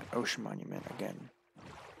to that ocean monument again.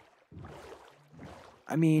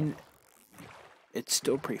 I mean, it's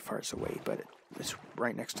still pretty far away, but it's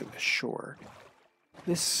right next to the shore.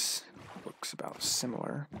 This looks about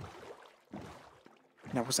similar.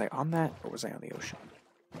 Now, was I on that, or was I on the ocean?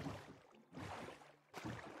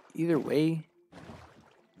 Either way,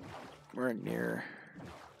 we're near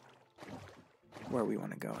where we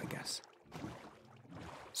want to go, I guess.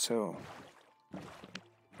 So,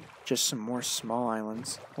 just some more small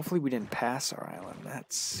islands. Hopefully we didn't pass our island.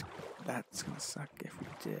 That's gonna suck if we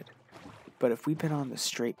did. But if we've been on the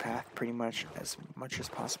straight path pretty much as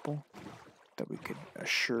possible, that we could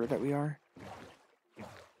assure that we are,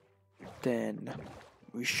 then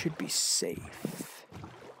we should be safe.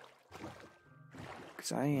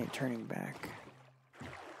 Because I ain't turning back.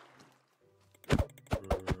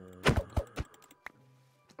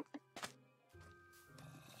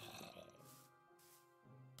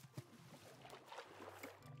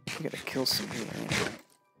 We gotta kill some here.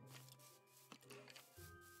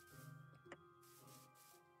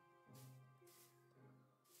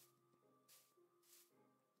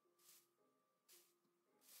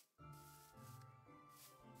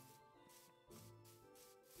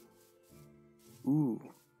 Ooh,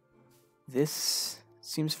 this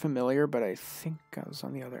seems familiar, but I think I was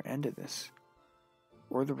on the other end of this.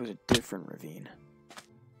 Or there was a different ravine.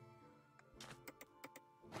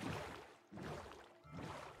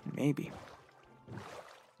 Maybe.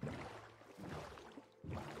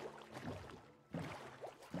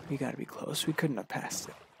 We gotta be close. We couldn't have passed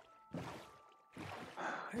it.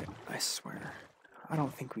 I swear. I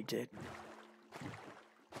don't think we did.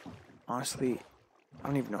 Honestly, I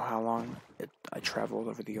don't even know how long I traveled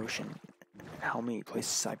over the ocean and how many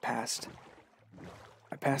places I passed.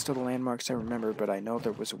 I passed all the landmarks I remember, but I know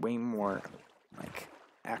there was way more, like,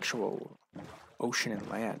 actual ocean and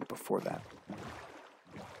land before that.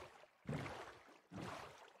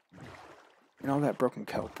 And all that broken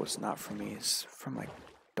kelp was not from me, it's from, like,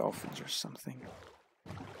 dolphins or something.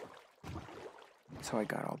 That's how I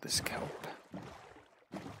got all this kelp.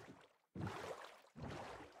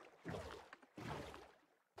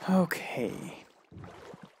 Okay.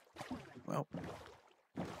 Well.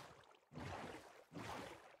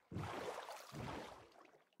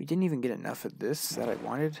 We didn't even get enough of this that I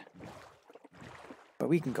wanted. But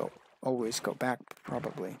we can always go back,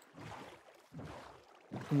 probably.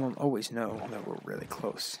 And we'll always know that we're really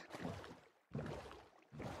close.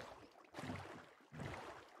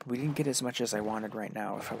 But we didn't get as much as I wanted right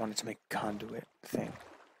now if I wanted to make a conduit thing.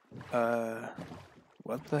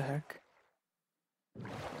 What the heck?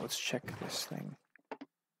 Let's check this thing.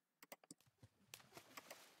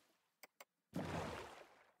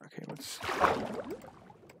 Okay, let's...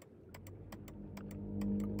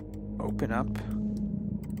 Open up.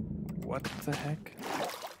 What the heck?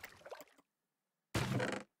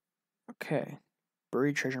 Okay.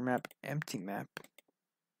 Buried treasure map, empty map.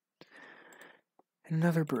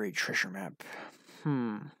 Another buried treasure map.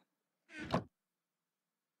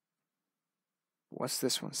 What's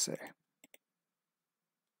this one say?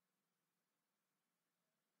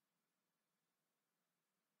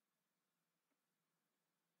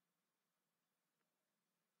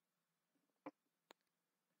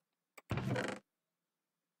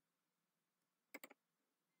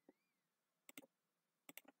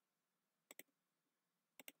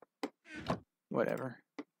 Whatever.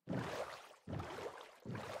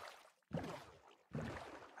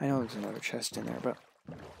 I know there's another chest in there, but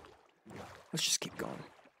let's just keep going.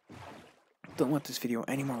 Don't want this video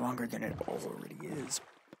any more longer than it already is.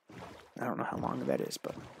 I don't know how long that is,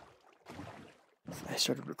 but I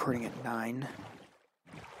started recording at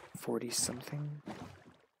 9:40 something,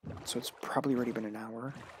 so it's probably already been an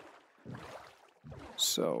hour.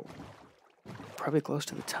 So probably close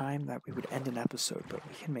to the time that we would end an episode, but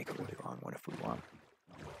we can make a really long one if we want.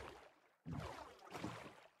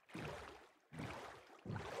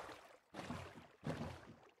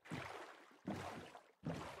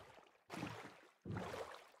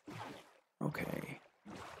 Okay.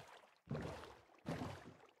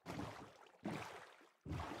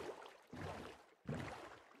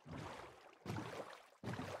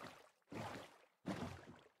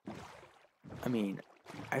 I mean,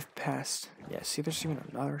 I've passed... Yeah, see, there's even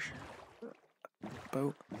another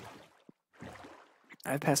boat.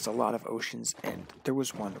 I've passed a lot of oceans, and there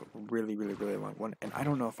was one really long one, and I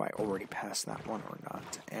don't know if I already passed that one or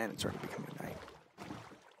not, and it's already becoming night.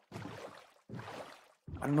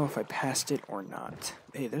 I don't know if I passed it or not.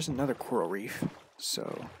 Hey, there's another coral reef,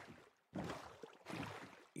 so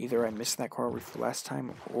either I missed that coral reef the last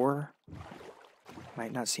time, or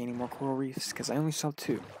might not see any more coral reefs, because I only saw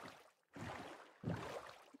 2.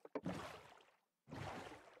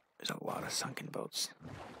 There's a lot of sunken boats.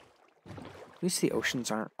 At least the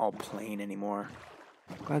oceans aren't all plain anymore.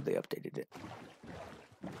 Glad they updated it.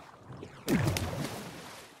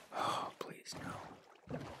 Oh, please, no.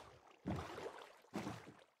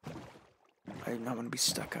 I do not want to be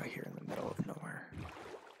stuck out here in the middle of nowhere.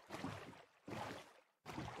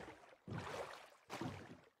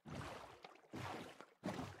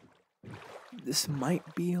 This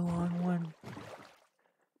might be a long one.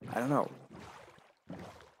 I don't know.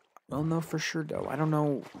 We'll know for sure, though. I don't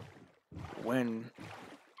know when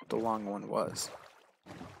the long one was.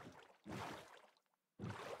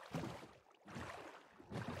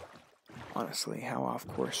 Honestly, how off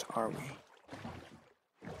course are we?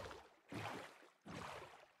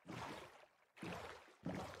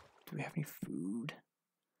 Do we have any food?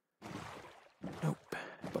 Nope.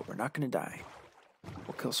 But we're not gonna die.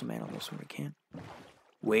 We'll kill some animals when we can.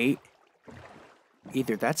 Wait.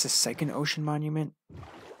 Either that's a second ocean monument,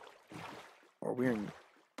 or we're in...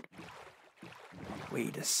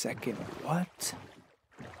 Wait a second, what?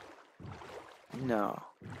 No.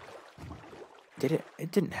 Did it?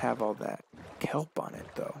 It didn't have all that kelp on it,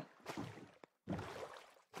 though.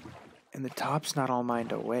 And the top's not all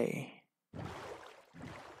mined away.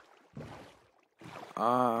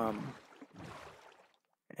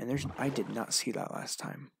 And I did not see that last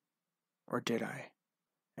time. Or did I?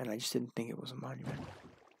 And I just didn't think it was a monument.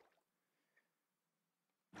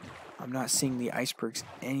 I'm not seeing the icebergs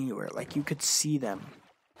anywhere. Like, you could see them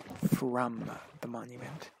from the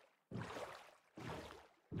monument.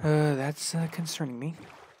 That's concerning me.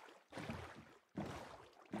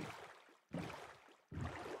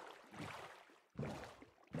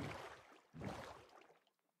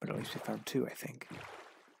 But at least we found 2, I think.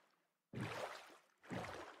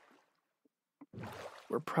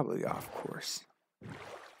 We're probably off course.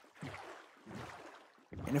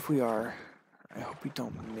 And if we are, I hope we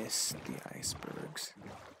don't miss the icebergs.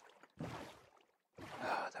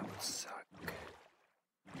 Oh, that would suck.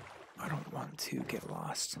 I don't want to get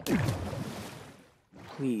lost.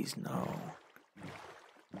 Please, no.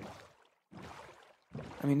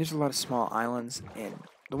 I mean, there's a lot of small islands, and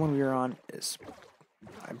the one we are on is,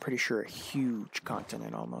 I'm pretty sure, a huge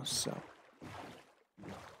continent almost, so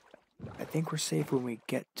I think we're safe when we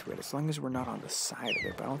get to it, as long as we're not on the side of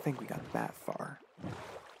it, but I don't think we got that far.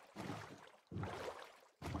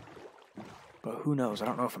 But who knows? I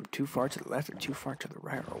don't know if I'm too far to the left or too far to the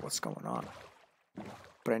right or what's going on.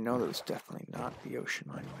 But I know that it's definitely not the ocean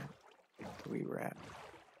monument that we were at.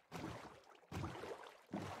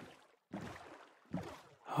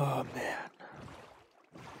 Oh, man.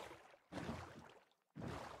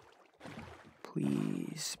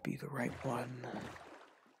 Please be the right one.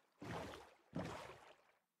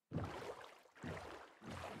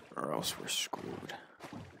 or else we're screwed.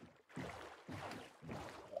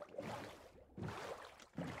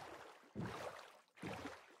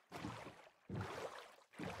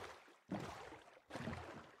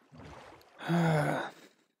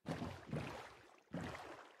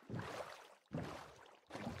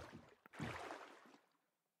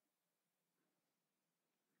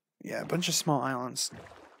 Yeah, a bunch of small islands.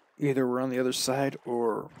 Either we're on the other side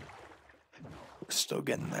or we're still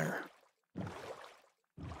getting there.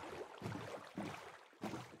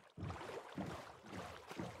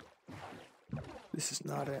 This is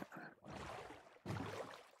not it.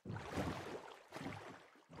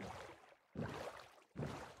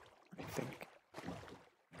 I think.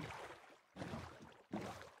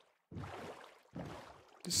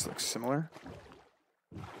 This looks similar.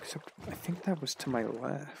 Except I think that was to my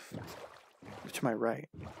left. Or to my right.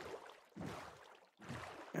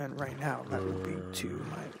 And right now that would be to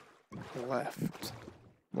my left.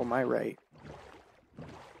 Well, my right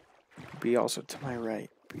would be also to my right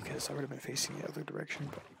because I would have been facing the other direction,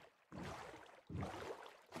 but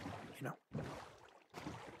you know.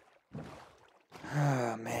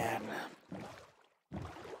 Ah, man.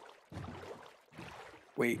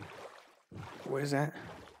 Wait. What is that?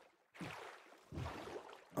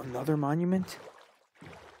 Another monument?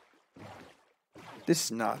 This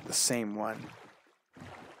is not the same one.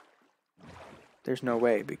 There's no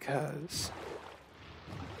way because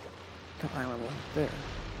the island wasn't there.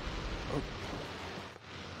 Oh.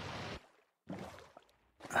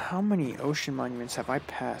 How many ocean monuments have I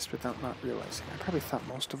passed without not realizing? I probably thought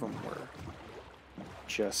most of them were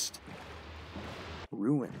just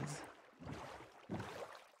ruins.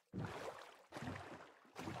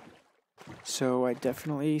 So I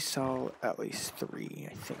definitely saw at least 3,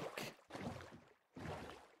 I think.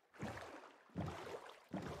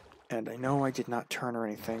 And I know I did not turn or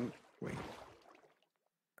anything. Wait.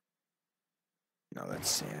 No, that's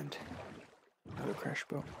sand. Another crash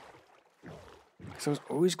boat. Because I was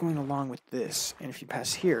always going along with this, and if you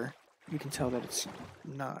pass here, you can tell that it's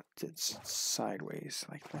not. It's sideways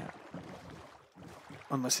like that.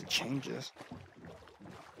 Unless it changes.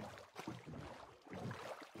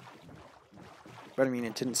 But I mean,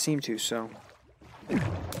 it didn't seem to, so.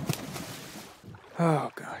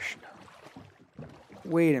 Oh gosh, no.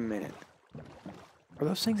 Wait a minute. Are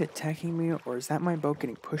those things attacking me, or is that my boat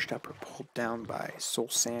getting pushed up or pulled down by soul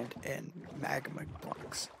sand and magma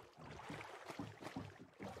blocks?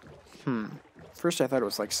 First I thought it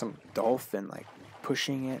was like some dolphin, like,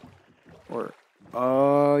 pushing it, or...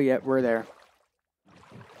 Oh, yeah, we're there.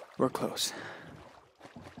 We're close.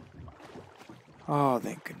 Oh,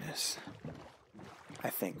 thank goodness. I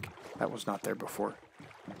think that was not there before.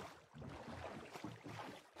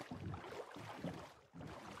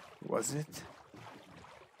 Was it?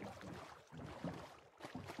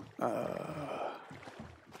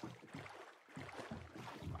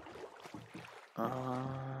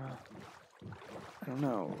 I don't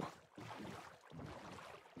know.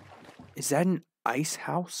 Is that an ice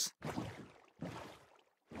house?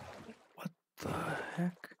 What the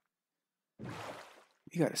heck?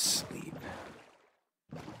 You gotta sleep.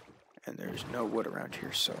 And there's no wood around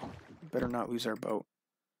here, so we better not lose our boat.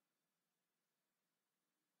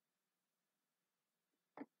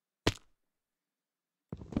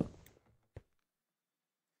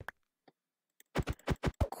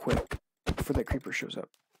 Quick, before that creeper shows up.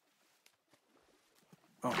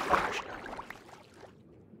 Oh my gosh,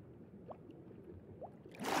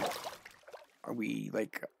 no. Are we,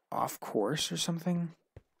 like, off course or something?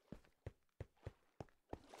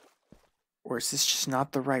 Or is this just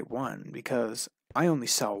not the right one? Because I only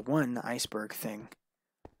saw one iceberg thing.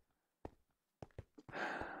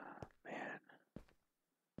 Man.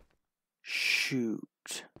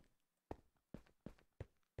 Shoot.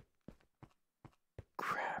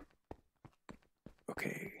 Crap.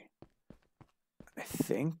 Okay. I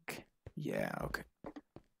think. Yeah, okay. I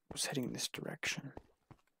was heading in this direction.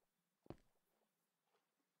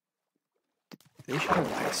 They should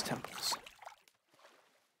have ice temples.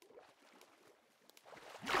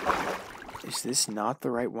 Is this not the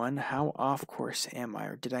right one? How off course am I?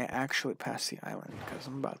 Or did I actually pass the island? Because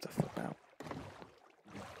I'm about to flip out.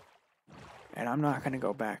 And I'm not going to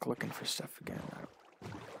go back looking for stuff again.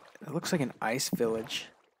 It looks like an ice village.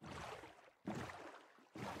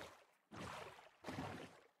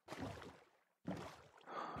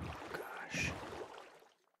 Gosh.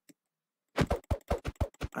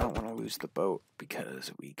 I don't want to lose the boat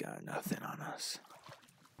because we got nothing on us.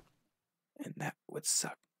 And that would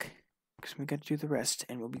suck. Because we got to do the rest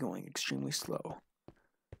and we'll be going extremely slow.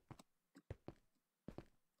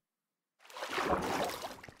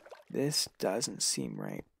 This doesn't seem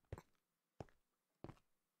right.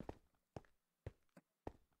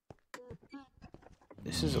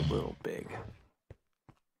 This is a little big.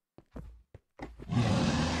 Are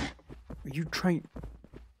you trying...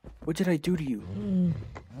 What did I do to you?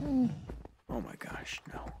 Oh my gosh,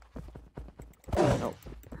 no. No.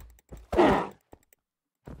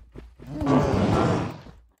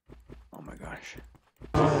 Oh my gosh.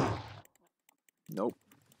 Nope.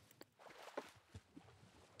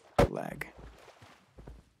 Lag.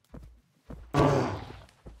 Oh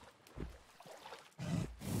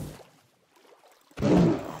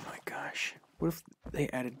my gosh. What if they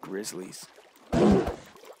added grizzlies?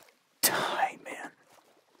 Die, man.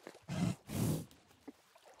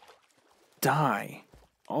 Die.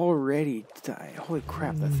 Already die. Holy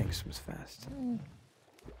crap, that thing swims fast.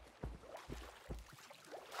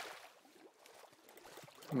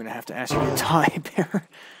 I'm gonna have to ask you to die, bear.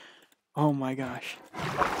 Oh my gosh.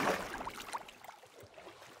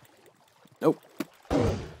 Nope.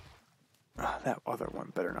 That other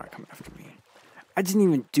one better not come after me. I didn't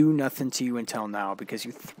even do nothing to you until now because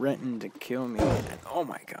you threatened to kill me. And oh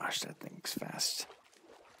my gosh, that thing's fast.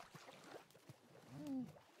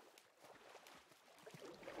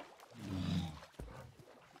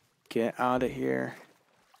 Get out of here.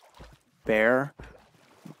 Bear,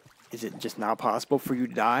 is it just not possible for you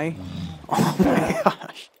to die? Oh my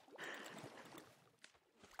gosh.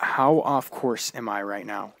 How off course am I right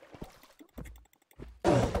now?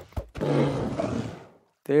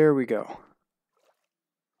 There we go.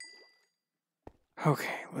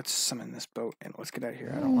 Okay, let's summon this boat and let's get out of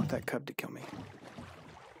here. I don't want that cub to kill me.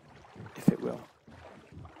 If it will.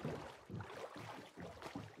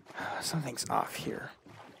 Something's off here.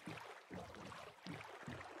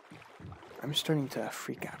 I'm starting to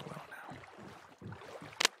freak out a little now.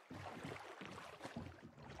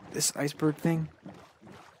 This iceberg thing,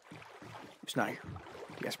 it's not here.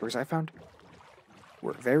 The icebergs I found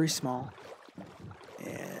were very small,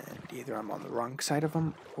 and either I'm on the wrong side of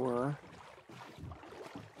them or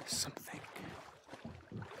something.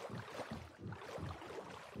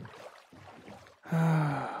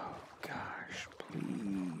 Oh, gosh,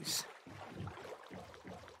 please.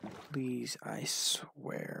 Please, I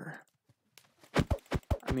swear.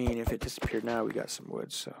 I mean, if it disappeared now, we got some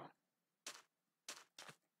wood, so.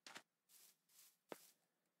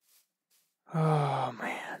 Oh,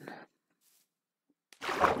 man.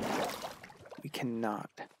 We cannot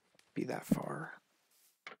be that far.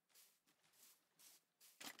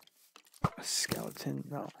 A skeleton?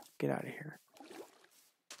 No, get out of here.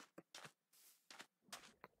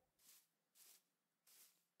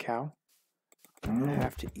 Cow? I'm gonna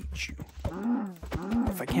have to eat you.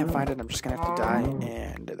 If I can't find it, I'm just gonna have to die,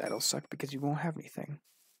 and that'll suck because you won't have anything.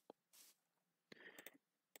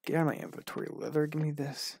 Get out of my inventory, leather. Give me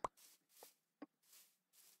this.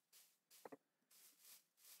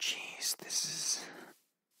 Jeez, this is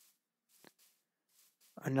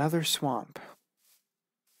another swamp.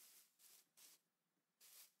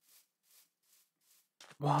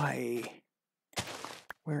 Why?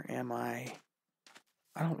 Where am I?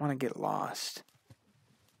 I don't want to get lost.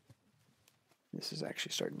 This is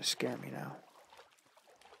actually starting to scare me now.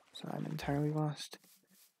 So I'm entirely lost.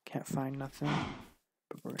 Can't find nothing.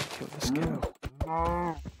 But we're gonna kill this cow.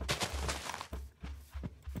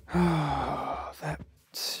 Oh, that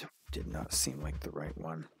did not seem like the right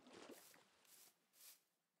one.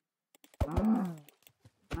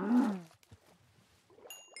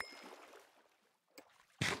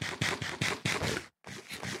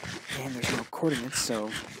 And there's no coordinates, so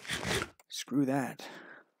screw that.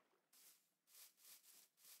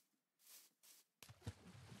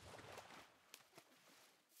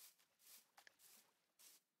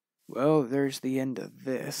 Well, there's the end of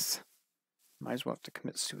this. Might as well have to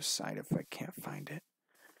commit suicide if I can't find it.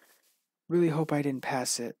 Really hope I didn't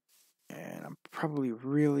pass it, and I'm probably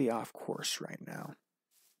really off course right now.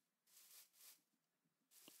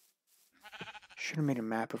 Should have made a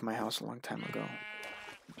map of my house a long time ago.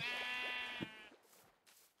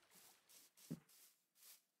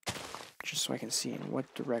 Just so I can see in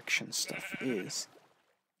what direction stuff is.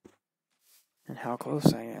 And how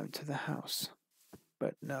close I am to the house.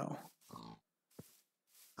 But no.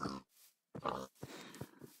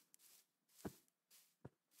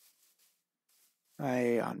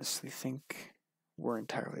 I honestly think we're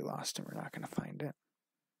entirely lost and we're not going to find it.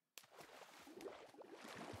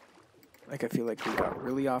 Like, I feel like we got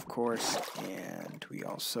really off course and we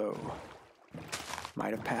also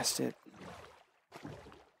might have passed it.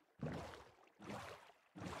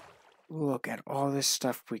 Look at all this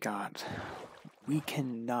stuff we got. We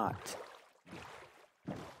cannot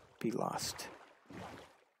be lost.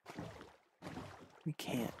 We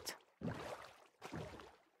can't. Oh,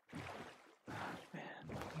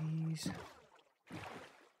 man, please.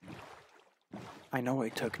 I know I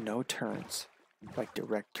took no turns, like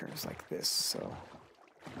direct turns like this, so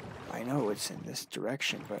I know it's in this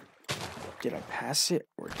direction, but did I pass it,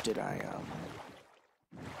 or did I,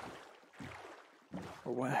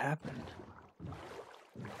 or what happened?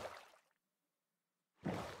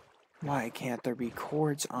 Why can't there be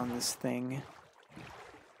chords on this thing?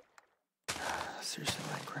 Seriously,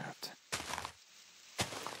 Minecraft.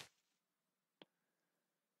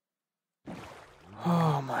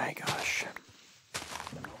 Oh my gosh.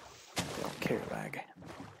 Don't care, lag.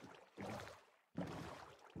 As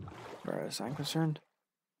far as I'm concerned,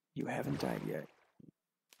 you haven't died yet.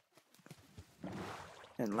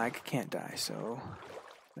 And lag can't die, so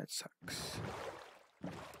that sucks.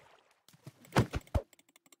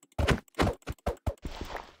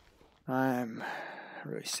 I'm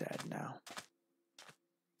really sad now.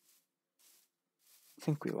 I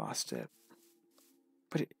think we lost it.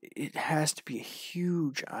 But it has to be a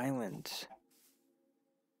huge island.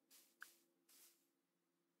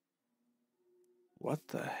 What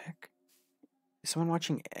the heck? Is someone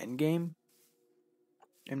watching Endgame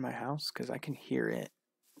in my house? Because I can hear it.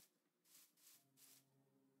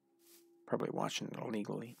 Probably watching it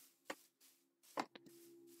illegally.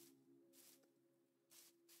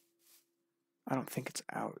 I don't think it's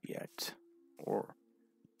out yet. Or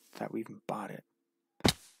that we even bought it.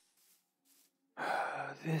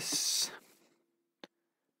 This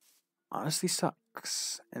honestly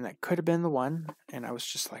sucks. And that could have been the one. And I was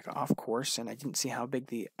just like off course. And I didn't see how big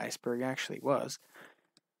the iceberg actually was.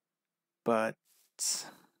 But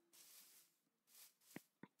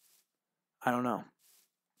I don't know.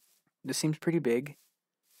 This seems pretty big.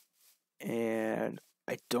 And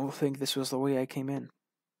I don't think this was the way I came in.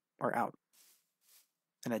 Or out.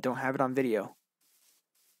 And I don't have it on video.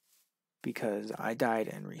 Because I died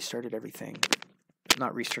and restarted everything.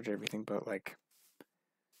 Not restarted everything, but like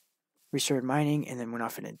restarted mining and then went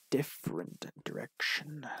off in a different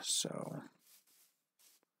direction. So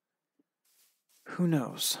who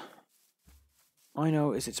knows? All I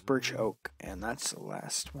know is it's birch oak, and that's the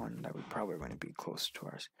last one that we probably going to be close to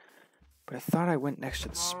ours. But I thought I went next to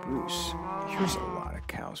the spruce. Here's a lot of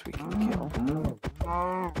cows we can kill.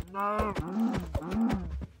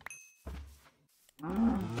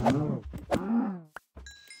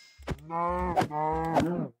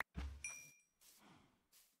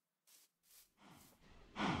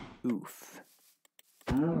 Oof.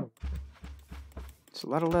 It's a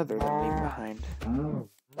lot of leather that I'm leaving behind.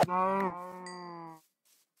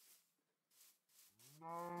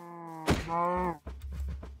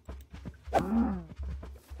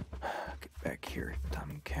 Get back here,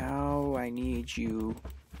 dumb cow. I need you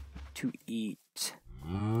to eat.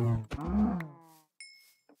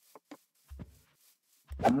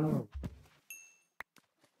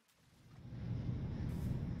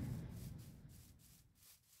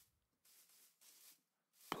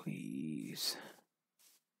 Please.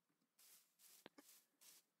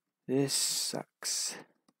 This sucks.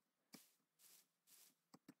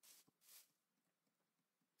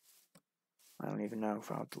 I don't even know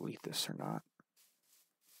if I'll delete this or not.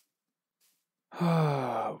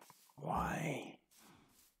 Oh, why?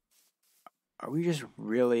 Are we just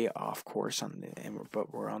really off course on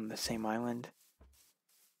but we're on the same island?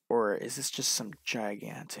 Or is this just some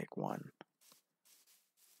gigantic one?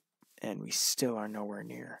 And we still are nowhere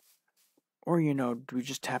near. Or, you know, do we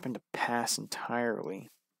just happen to pass entirely?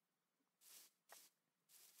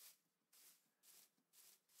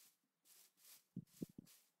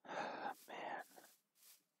 Man.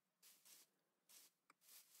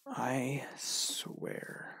 I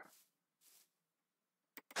swear.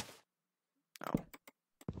 Oh.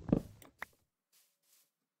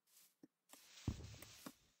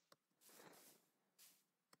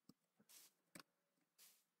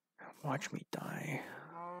 Watch me die.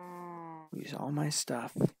 Lose all my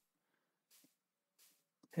stuff.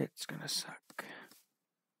 It's gonna suck.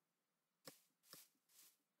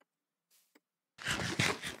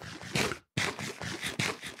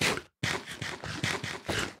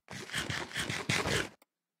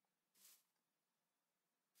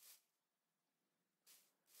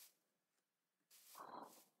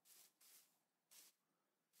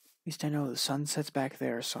 At least I know the sun sets back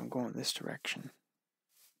there, so I'm going this direction.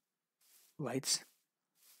 Lights.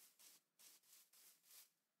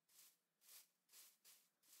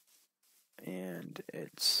 And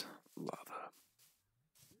it's lava.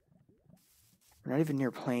 We're not even near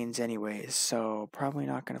plains anyways, so probably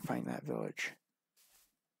not going to find that village.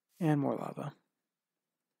 And more lava.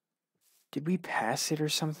 Did we pass it or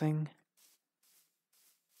something?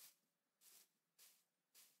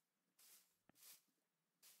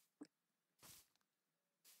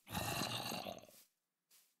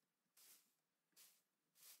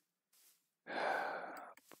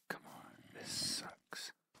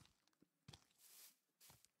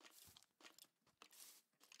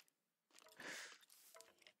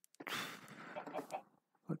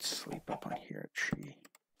 sleep up on here, a tree.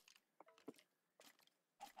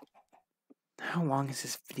 How long is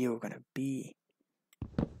this video gonna be?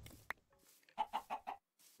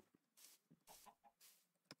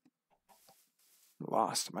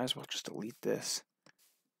 Lost. Might as well just delete this.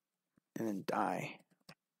 And then die.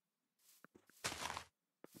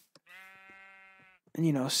 And,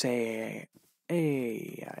 you know, say,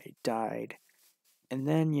 hey, I died. And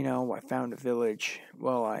then, you know, I found a village.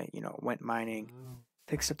 Well, I, you know, went mining,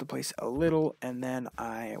 fixed up the place a little, and then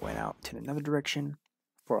I went out to another direction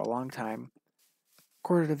for a long time.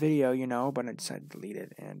 Recorded a video, you know, but I decided to delete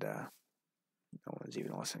it, and no one's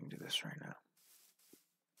even listening to this right now.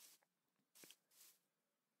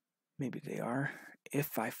 Maybe they are,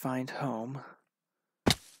 if I find home,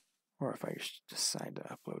 or if I just decide to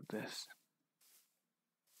upload this.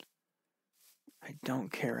 I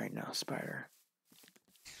don't care right now, Spider.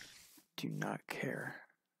 Do not care.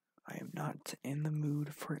 I am not in the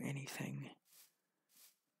mood for anything.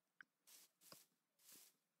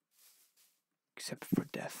 Except for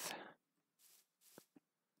death.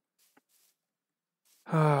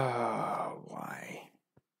 Oh, why?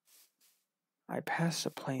 I passed the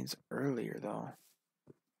plains earlier, though.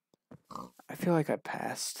 I feel like I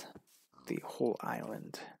passed the whole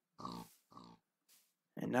island.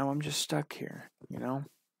 And now I'm just stuck here, you know?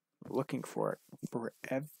 Looking for it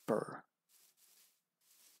forever.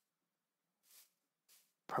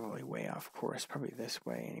 Probably way off course. Probably this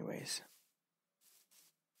way, anyways.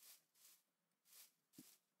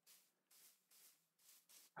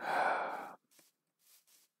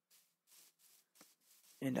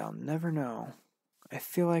 And I'll never know. I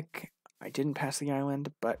feel like I didn't pass the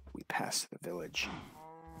island, but we passed the village.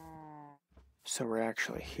 So we're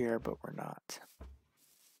actually here, but we're not.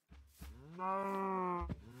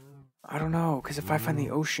 I don't know, because if I find the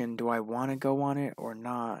ocean, do I want to go on it or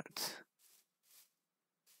not?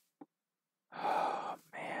 Oh,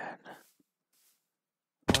 man.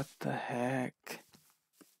 What the heck?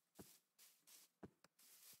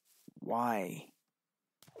 Why?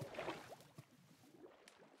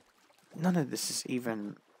 None of this is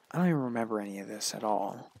even... I don't even remember any of this at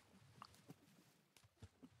all.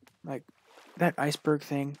 Like, that iceberg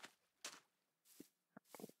thing...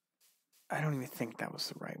 I don't even think that was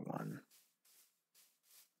the right one.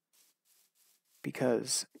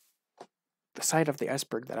 Because the side of the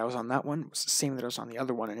iceberg that I was on that one was the same that I was on the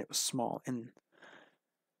other one, and it was small. And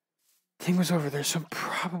the thing was over there, so I'm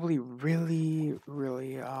probably really,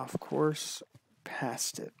 really off course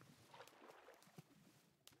past it.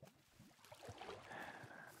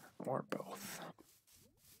 Or both.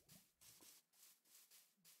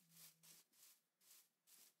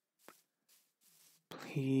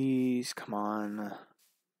 Please, come on.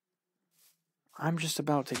 I'm just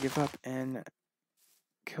about to give up and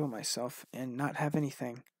kill myself and not have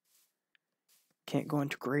anything. Can't go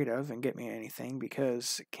into creative and get me anything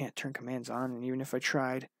because it can't turn commands on, and even if I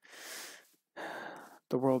tried,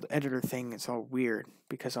 the world editor thing is all weird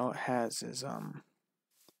because all it has is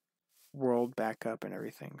world backup and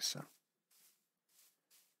everything, so.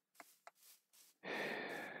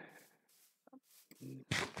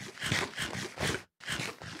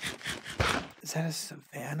 Is that a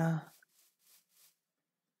savanna?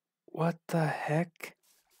 What the heck?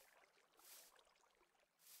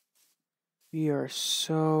 We are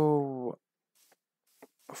so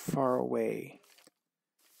far away.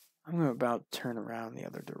 I'm about to turn around the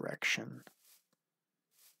other direction.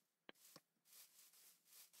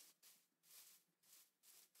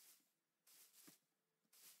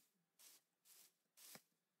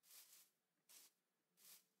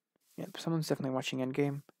 Yep, someone's definitely watching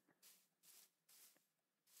Endgame.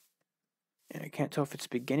 And I can't tell if it's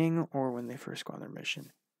beginning or when they first go on their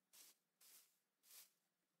mission.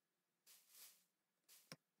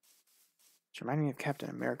 It's reminding me of Captain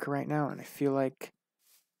America right now, and I feel like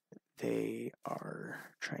they are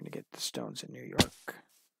trying to get the stones in New York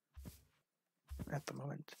at the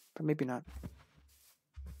moment, but maybe not.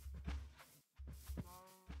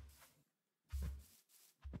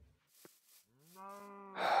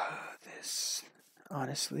 This,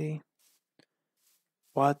 honestly,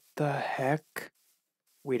 what the heck?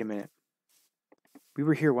 Wait a minute. We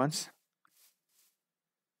were here once.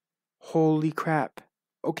 Holy crap.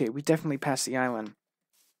 Okay, we definitely passed the island,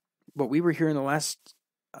 but we were here in the last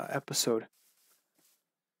episode.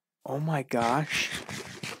 Oh my gosh.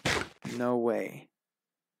 No way.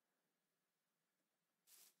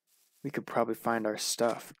 We could probably find our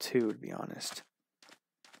stuff too, to be honest.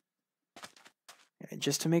 And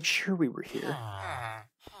just to make sure we were here.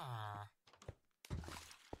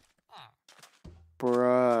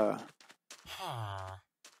 Bruh.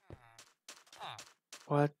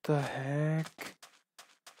 What the heck?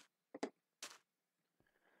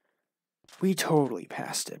 We totally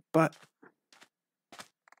passed it, but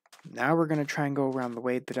now we're going to try and go around the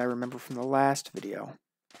way that I remember from the last video.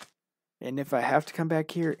 And if I have to come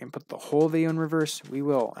back here and put the whole video in reverse, we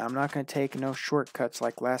will. I'm not going to take no shortcuts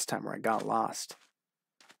like last time where I got lost.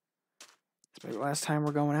 It's maybe the last time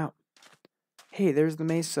we're going out. Hey, there's the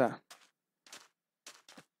mesa.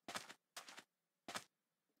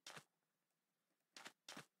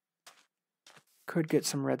 Could get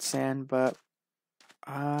some red sand, but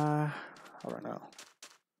I don't know.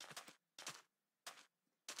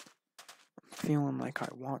 I'm feeling like I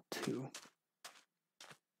want to.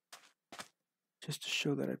 Just to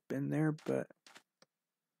show that I've been there, but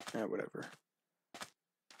whatever.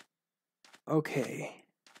 Okay,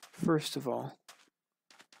 first of all,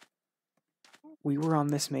 we were on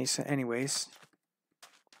this mesa anyways.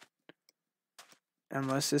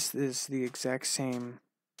 Unless this is the exact same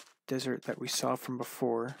desert that we saw from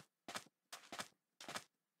before.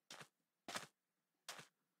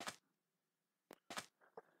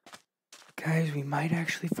 Guys, we might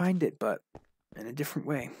actually find it, but in a different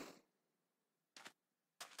way.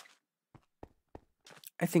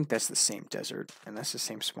 I think that's the same desert, and that's the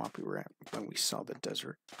same swamp we were at when we saw the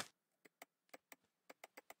desert.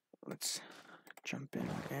 Let's jump in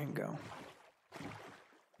and go.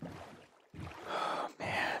 Oh,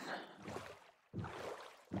 man.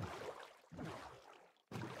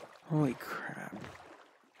 Holy crap.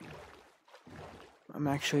 I'm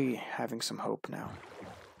actually having some hope now.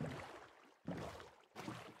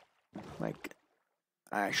 Like,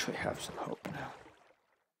 I actually have some hope now.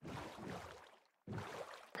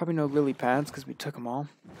 Probably no lily pads because we took them all.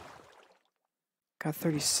 Got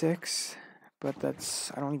 36, but I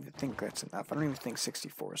don't even think that's enough. I don't even think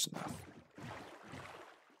 64 is enough.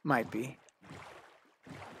 Might be,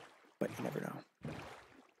 but you never know.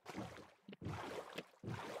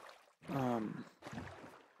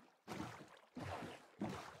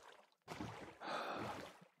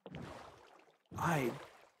 I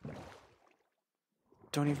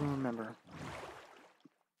don't even remember.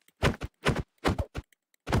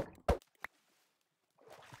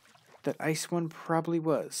 That ice one probably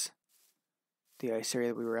was the ice area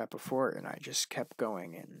that we were at before, and I just kept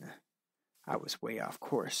going, and I was way off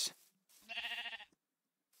course.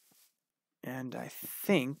 And I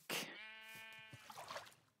think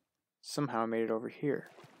somehow I made it over here.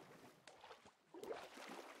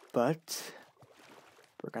 But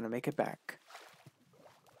we're gonna make it back.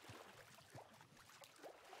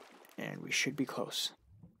 And we should be close.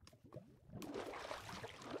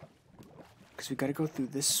 Because we gotta go through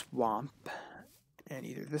this swamp, and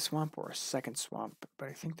either this swamp or a second swamp, but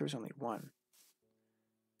I think there's only one.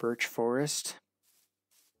 Birch forest.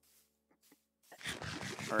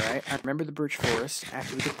 Alright, I remember the birch forest.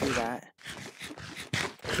 After we get through that,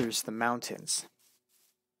 there's the mountains.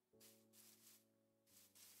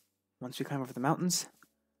 Once we climb over the mountains,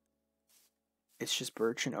 it's just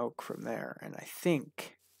birch and oak from there. And I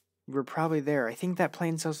think we're probably there. I think that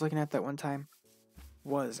plains I was looking at that one time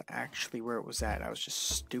was actually where it was at. I was just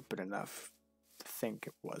stupid enough to think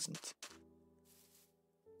it wasn't.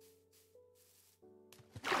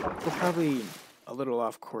 We're probably a little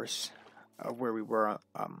off course of where we were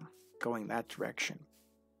going that direction,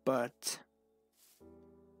 but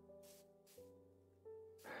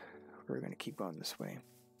we're gonna keep going this way.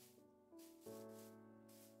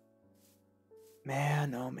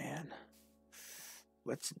 Man, oh man.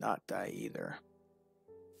 Let's not die either.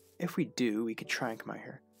 If we do, we could try and come out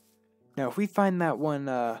here. Now, if we find that one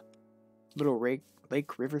little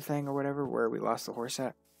lake river thing or whatever where we lost the horse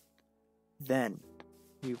at, then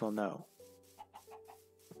we will know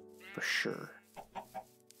for sure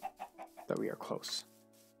that we are close.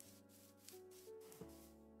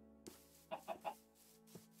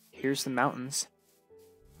 Here's the mountains.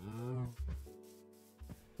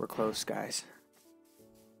 We're close, guys.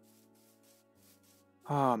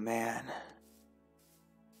 Oh man.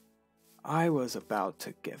 I was about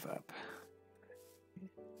to give up.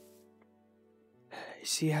 You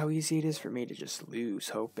see how easy it is for me to just lose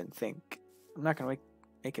hope and think, I'm not going to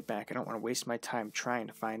make it back. I don't want to waste my time trying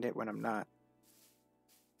to find it when I'm not.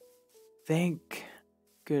 Thank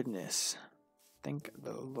goodness. Thank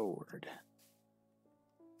the Lord.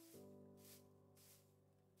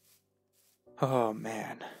 Oh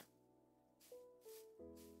man.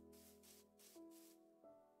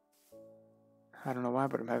 I don't know why,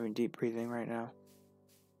 but I'm having deep breathing right now.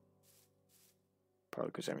 Probably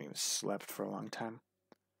because I haven't even slept for a long time.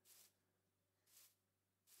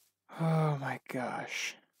 Oh my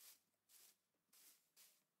gosh.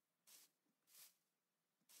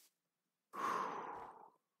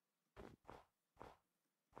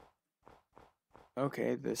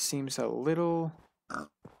 Okay, this seems a little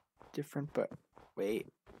different, but wait.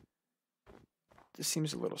 This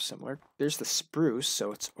seems a little similar. There's the spruce,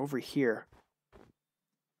 so it's over here.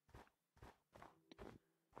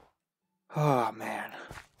 Oh, man.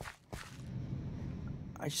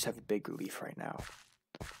 I just have a big relief right now.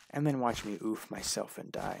 And then watch me oof myself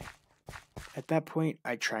and die. At that point,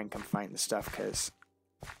 I'd try and come find the stuff, because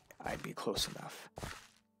I'd be close enough.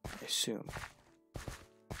 I assume.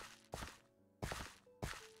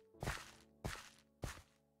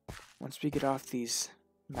 Once we get off these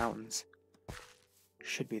mountains,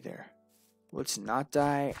 should be there. Let's not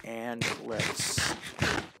die, and let's...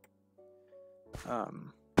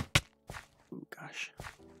 Ooh, gosh.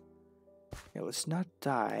 Yeah, let's not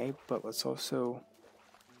die, but let's also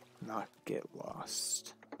not get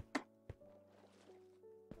lost.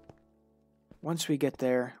 Once we get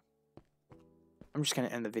there, I'm just going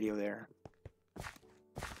to end the video there.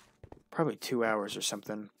 Probably 2 hours or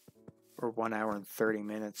something. Or 1 hour and 30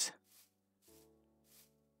 minutes.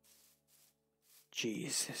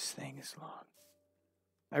 Jeez, this thing is long.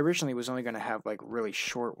 I originally was only going to have like really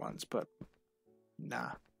short ones, but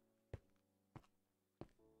nah.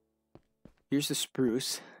 Here's the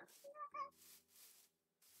spruce.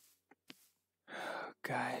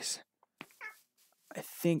 Guys, I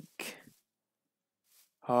think...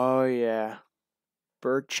 Oh yeah,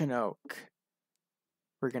 birch and oak.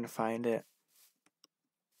 We're going to find it.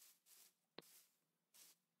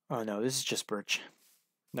 Oh no, this is just birch.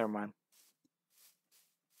 Never mind.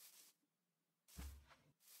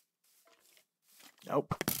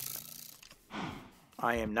 Nope.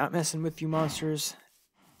 I am not messing with you monsters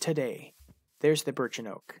today. There's the birch and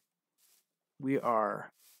oak. We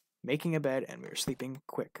are making a bed and we're sleeping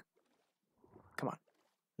quick. Come on.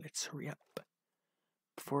 Let's hurry up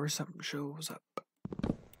before something shows up.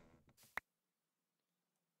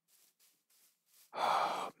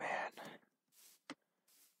 Oh man.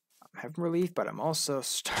 I'm having relief, but I'm also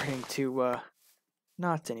starting to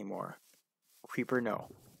not anymore. Creeper, no.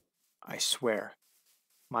 I swear.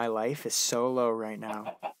 My life is so low right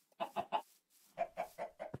now.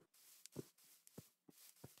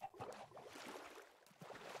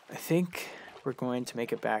 I think we're going to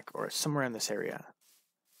make it back or somewhere in this area.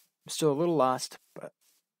 I'm still a little lost, but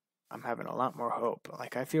I'm having a lot more hope.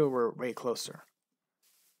 Like, I feel we're way closer.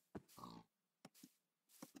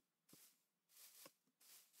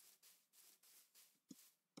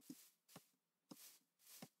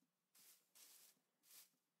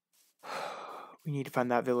 We need to find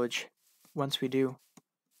that village. Once we do,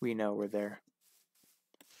 we know we're there.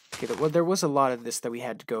 Okay, well, there was a lot of this that we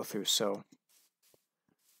had to go through, so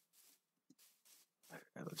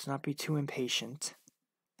let's not be too impatient.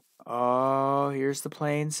 Oh, here's the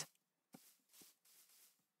plains.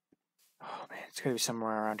 Oh man, it's gotta be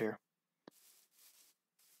somewhere around here.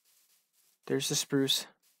 There's the spruce.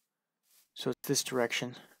 So it's this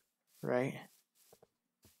direction, right?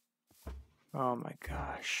 Oh my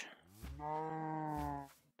gosh.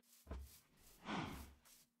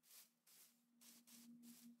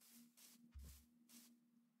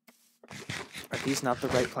 Are these not the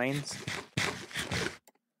right plains?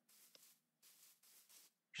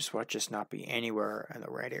 Just watch us not be anywhere in the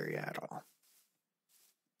right area at all.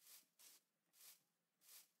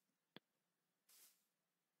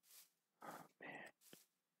 Oh man.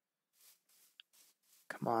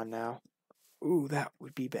 Come on now. Ooh, that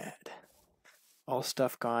would be bad. All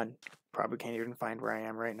stuff gone. Probably can't even find where I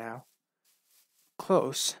am right now.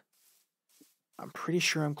 Close. I'm pretty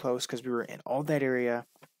sure I'm close because we were in all that area.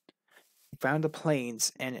 Found the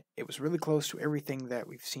plains, and it was really close to everything that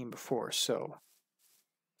we've seen before, so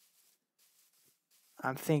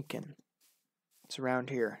I'm thinking it's around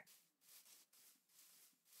here.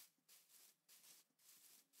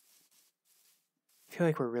 I feel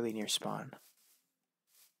like we're really near spawn.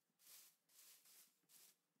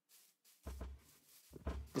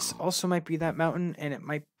 This also might be that mountain, and it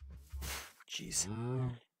might... Jeez.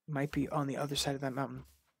 It might be on the other side of that mountain.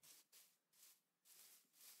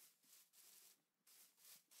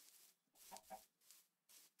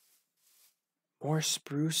 More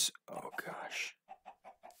spruce? Oh, gosh.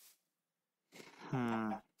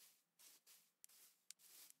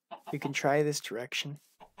 We can try this direction.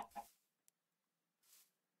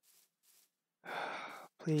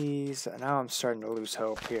 Please. Now I'm starting to lose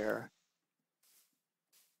hope here.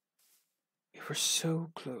 We were so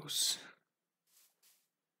close.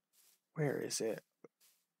 Where is it?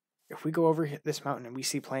 If we go over this mountain and we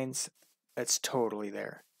see plains, it's totally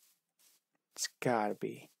there. It's gotta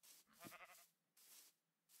be.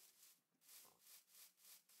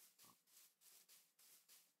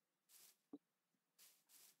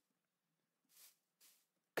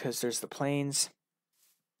 because there's the plains,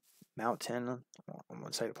 mountain on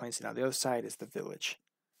one side of the plains, and on the other side is the village.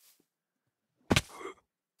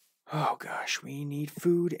 Oh gosh, we need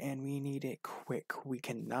food and we need it quick. We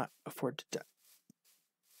cannot afford to die.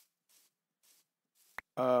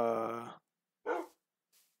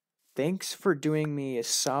 Thanks for doing me a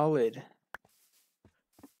solid.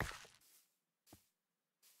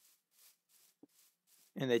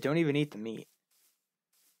 And they don't even eat the meat.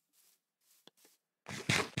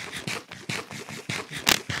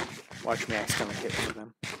 Watch me accidentally hit one of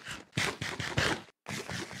them.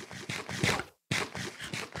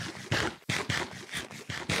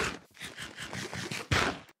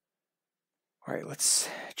 Alright, let's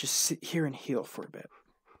just sit here and heal for a bit.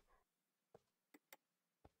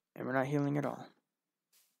 And we're not healing at all.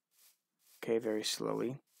 Okay, very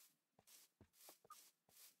slowly.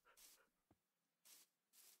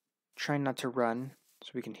 Trying not to run so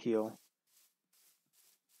we can heal.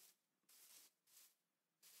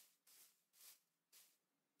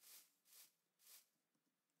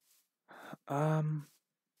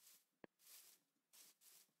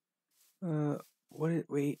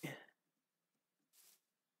 Wait.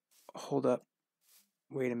 Hold up.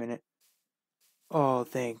 Wait a minute. Oh,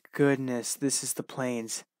 thank goodness. This is the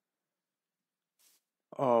plains.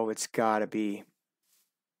 Oh, it's gotta be.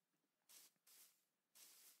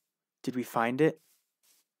 Did we find it?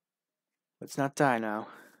 Let's not die now.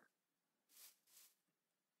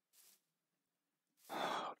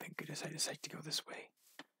 Oh, thank goodness I decided to go this way.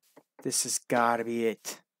 This has gotta be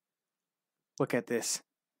it. Look at this.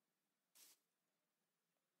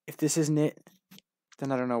 If this isn't it,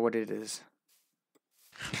 then I don't know what it is.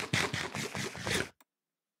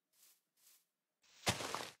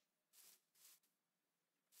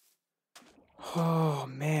 Oh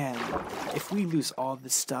man, if we lose all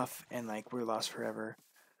this stuff and like we're lost forever,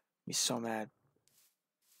 I'll be so mad.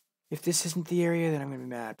 If this isn't the area, then I'm gonna be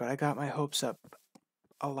mad, but I got my hopes up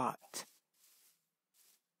a lot.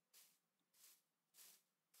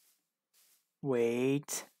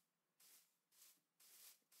 Wait.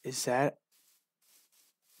 Is that?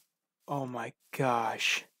 Oh my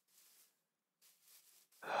gosh.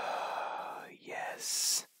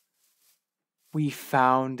 Yes. We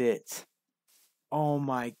found it. Oh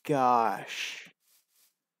my gosh.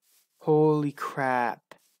 Holy crap.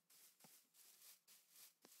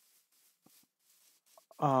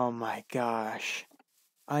 Oh my gosh.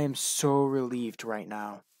 I am so relieved right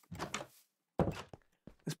now.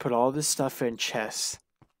 Let's put all this stuff in chests.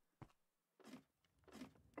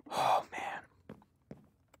 Oh man.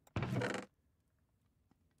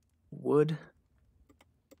 Wood.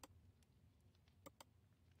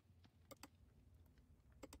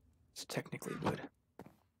 It's technically wood.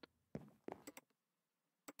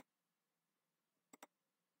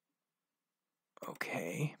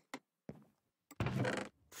 Okay.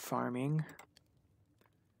 Farming.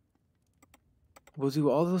 We'll do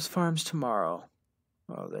all those farms tomorrow.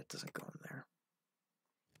 Oh, that doesn't go in there.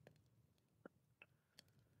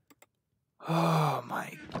 Oh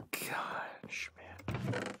my gosh,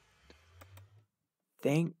 man.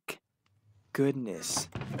 Thank goodness.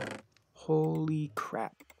 Holy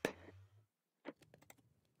crap.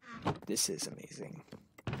 This is amazing.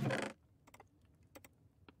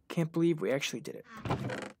 Can't believe we actually did it.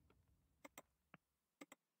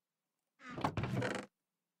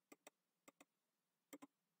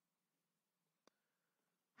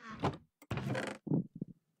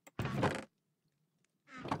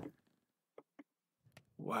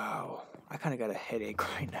 Wow, I kind of got a headache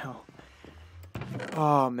right now.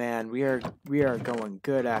 Oh man, we are going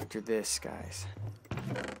good after this, guys.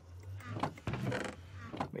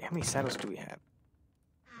 Wait, how many saddles do we have?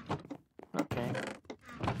 Okay.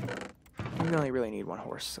 We only really need one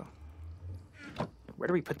horse, so. Where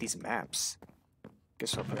do we put these maps?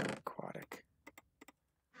 Guess I'll put it in aquatic.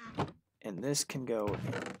 And this can go in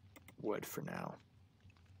wood for now.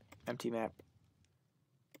 Empty map.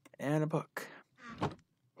 And a book.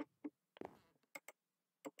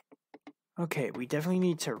 Okay, we definitely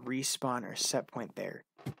need to respawn our set point there.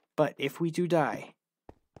 But if we do die,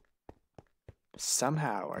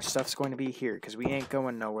 somehow our stuff's going to be here, because we ain't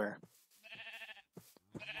going nowhere.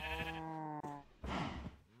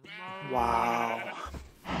 Wow.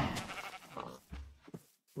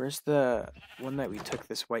 Where's the one that we took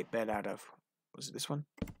this white bed out of? Was it this one?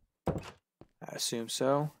 I assume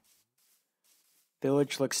so.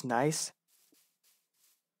 Village looks nice.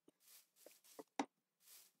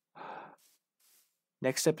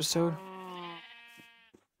 Next episode,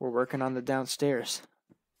 we're working on the downstairs.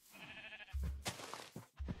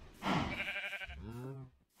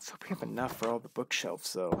 Let's hope we have enough for all the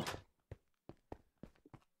bookshelves, though.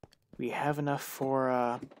 we have enough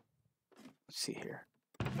for, let's see here.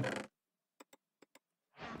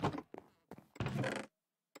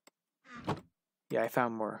 Yeah, I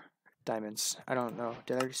found more diamonds. I don't know.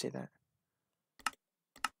 Did I already say that?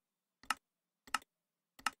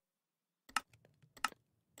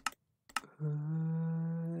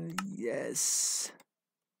 Yes.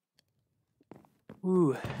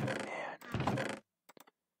 Ooh, man.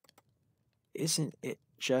 Isn't it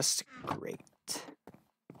just great?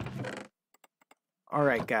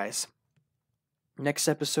 Alright, guys. Next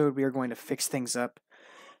episode, we are going to fix things up.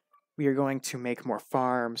 We are going to make more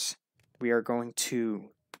farms. We are going to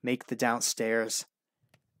make the downstairs.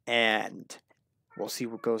 And we'll see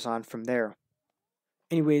what goes on from there.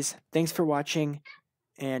 Anyways, thanks for watching.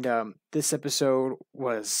 And this episode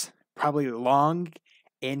was probably long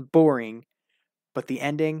and boring, but the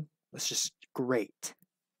ending was just great.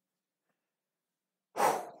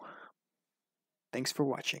 Whew. Thanks for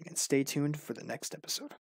watching, and stay tuned for the next episode.